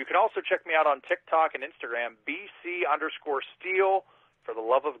 You can also check me out on TikTok and Instagram, BC_Steele. For the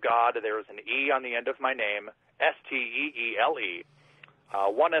love of God, there is an E on the end of my name, STEELE.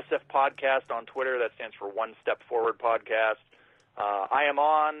 1SF Podcast on Twitter. That stands for One Step Forward Podcast. I am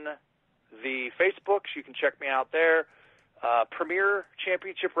on the Facebooks. You can check me out there. Premier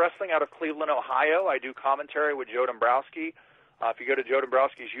Championship Wrestling out of Cleveland, Ohio. I do commentary with Joe Dombrowski. If you go to Joe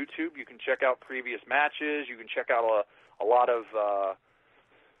Dombrowski's YouTube, you can check out previous matches. You can check out a lot of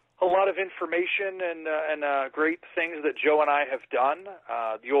information and great things that Joe and I have done.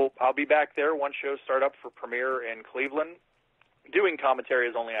 I'll be back there once shows start up for Premier in Cleveland, doing commentary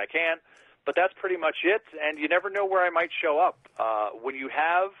as only I can. But that's pretty much it, and you never know where I might show up. When you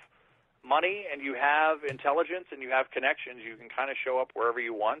have money and you have intelligence and you have connections, you can kind of show up wherever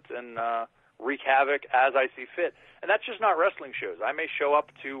you want and wreak havoc as I see fit. And that's just not wrestling shows. I may show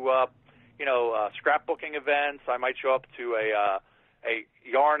up to scrapbooking events. I might show up to a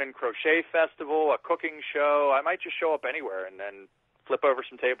yarn and crochet festival, a cooking show. I might just show up anywhere and then flip over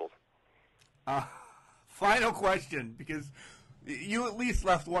some tables. Final question, because you at least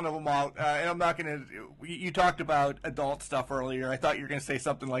left one of them out, and I'm not going to. You talked about adult stuff earlier. I thought you were going to say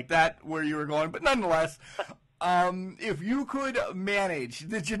something like that where you were going, but nonetheless, if you could manage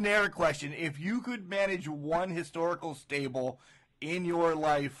the generic question, if you could manage one historical stable in your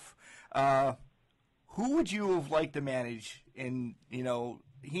life, who would you have liked to manage? In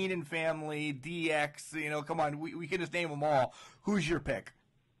Heenan family, DX. Come on, we can just name them all. Who's your pick?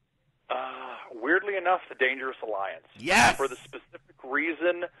 Weirdly enough, the Dangerous Alliance. Yes! For the specific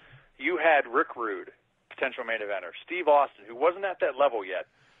reason, you had Rick Rude, potential main eventer. Steve Austin, who wasn't at that level yet,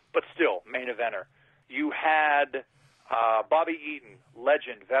 but still, main eventer. You had Bobby Eaton,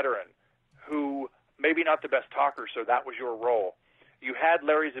 legend, veteran, who maybe not the best talker, so that was your role. You had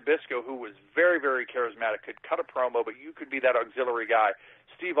Larry Zbyszko, who was very, very charismatic, could cut a promo, but you could be that auxiliary guy.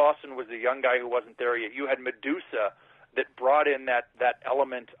 Steve Austin was the young guy who wasn't there yet. You had Medusa, that brought in that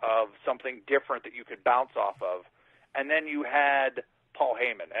element of something different that you could bounce off of. And then you had Paul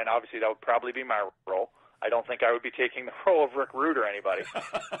Heyman, and obviously that would probably be my role. I don't think I would be taking the role of Rick Rude or anybody.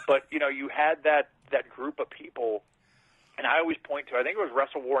 But, you had that group of people, and I always point to, I think it was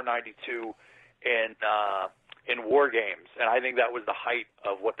Wrestle War 92 in War Games, and I think that was the height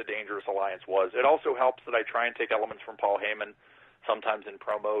of what the Dangerous Alliance was. It also helps that I try and take elements from Paul Heyman, sometimes in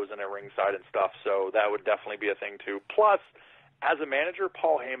promos and at ringside and stuff, so that would definitely be a thing too. Plus, as a manager,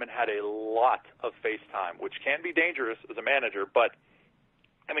 Paul Heyman had a lot of face time, which can be dangerous as a manager, but,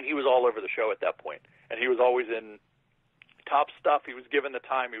 he was all over the show at that point, and he was always in top stuff. He was given the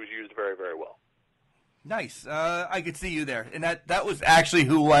time. He was used very, very well. Nice. I could see you there. And that was actually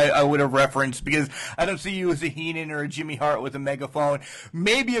who I would have referenced, because I don't see you as a Heenan or a Jimmy Hart with a megaphone.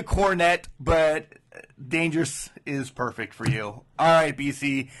 Maybe a cornet, but Dangerous is perfect for you. All right,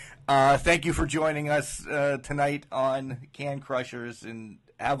 BC. Thank you for joining us tonight on Can Crushers, and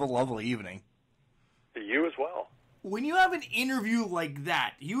have a lovely evening. You as well. When you have an interview like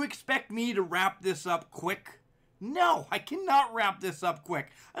that, you expect me to wrap this up quick? No, I cannot wrap this up quick.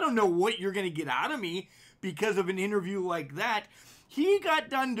 I don't know what you're going to get out of me because of an interview like that. He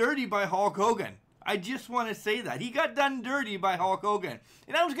got done dirty by Hulk Hogan. I just want to say that. He got done dirty by Hulk Hogan.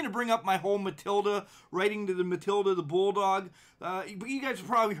 And I was going to bring up my whole Matilda, writing to the Matilda the Bulldog. But you guys have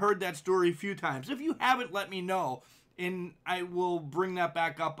probably heard that story a few times. If you haven't, let me know. And I will bring that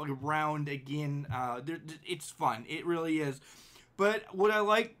back up around again. It's fun. It really is. But what I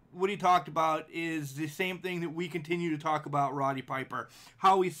like, what he talked about, is the same thing that we continue to talk about Roddy Piper.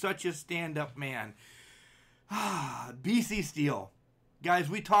 How he's such a stand-up man. BC Steele. Guys,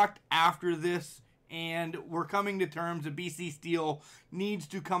 we talked after this, and we're coming to terms that BC Steele needs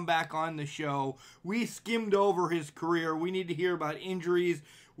to come back on the show. We skimmed over his career. We need to hear about injuries.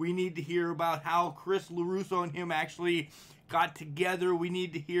 We need to hear about how Chris LaRusso and him actually got together. We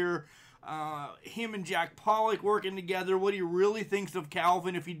need to hear him and Jack Pollock working together, what he really thinks of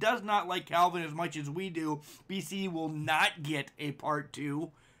Calvin. If he does not like Calvin as much as we do, BC will not get a part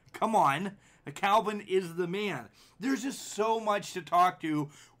 2. Come on. Calvin is the man. There's just so much to talk to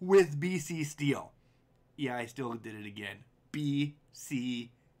with BC Steele. Yeah, I still did it again. BC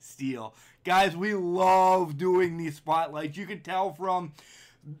Steele. Guys, we love doing these spotlights. You can tell from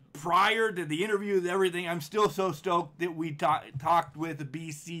prior to the interview and everything, I'm still so stoked that we talked with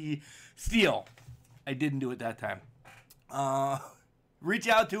BC Steele. I didn't do it that time. Reach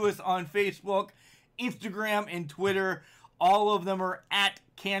out to us on Facebook, Instagram, and Twitter. All of them are at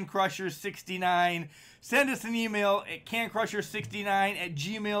CanCrushers69. Send us an email at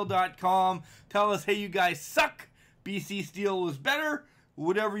cancrushers69@gmail.com. Tell us, hey, you guys suck. BC Steele was better.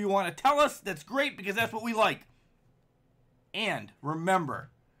 Whatever you want to tell us, that's great, because that's what we like. And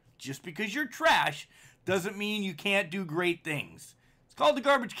remember, just because you're trash doesn't mean you can't do great things. It's called the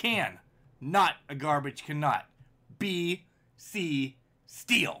garbage can, not a garbage cannot. BC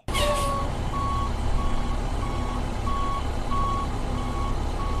Steele.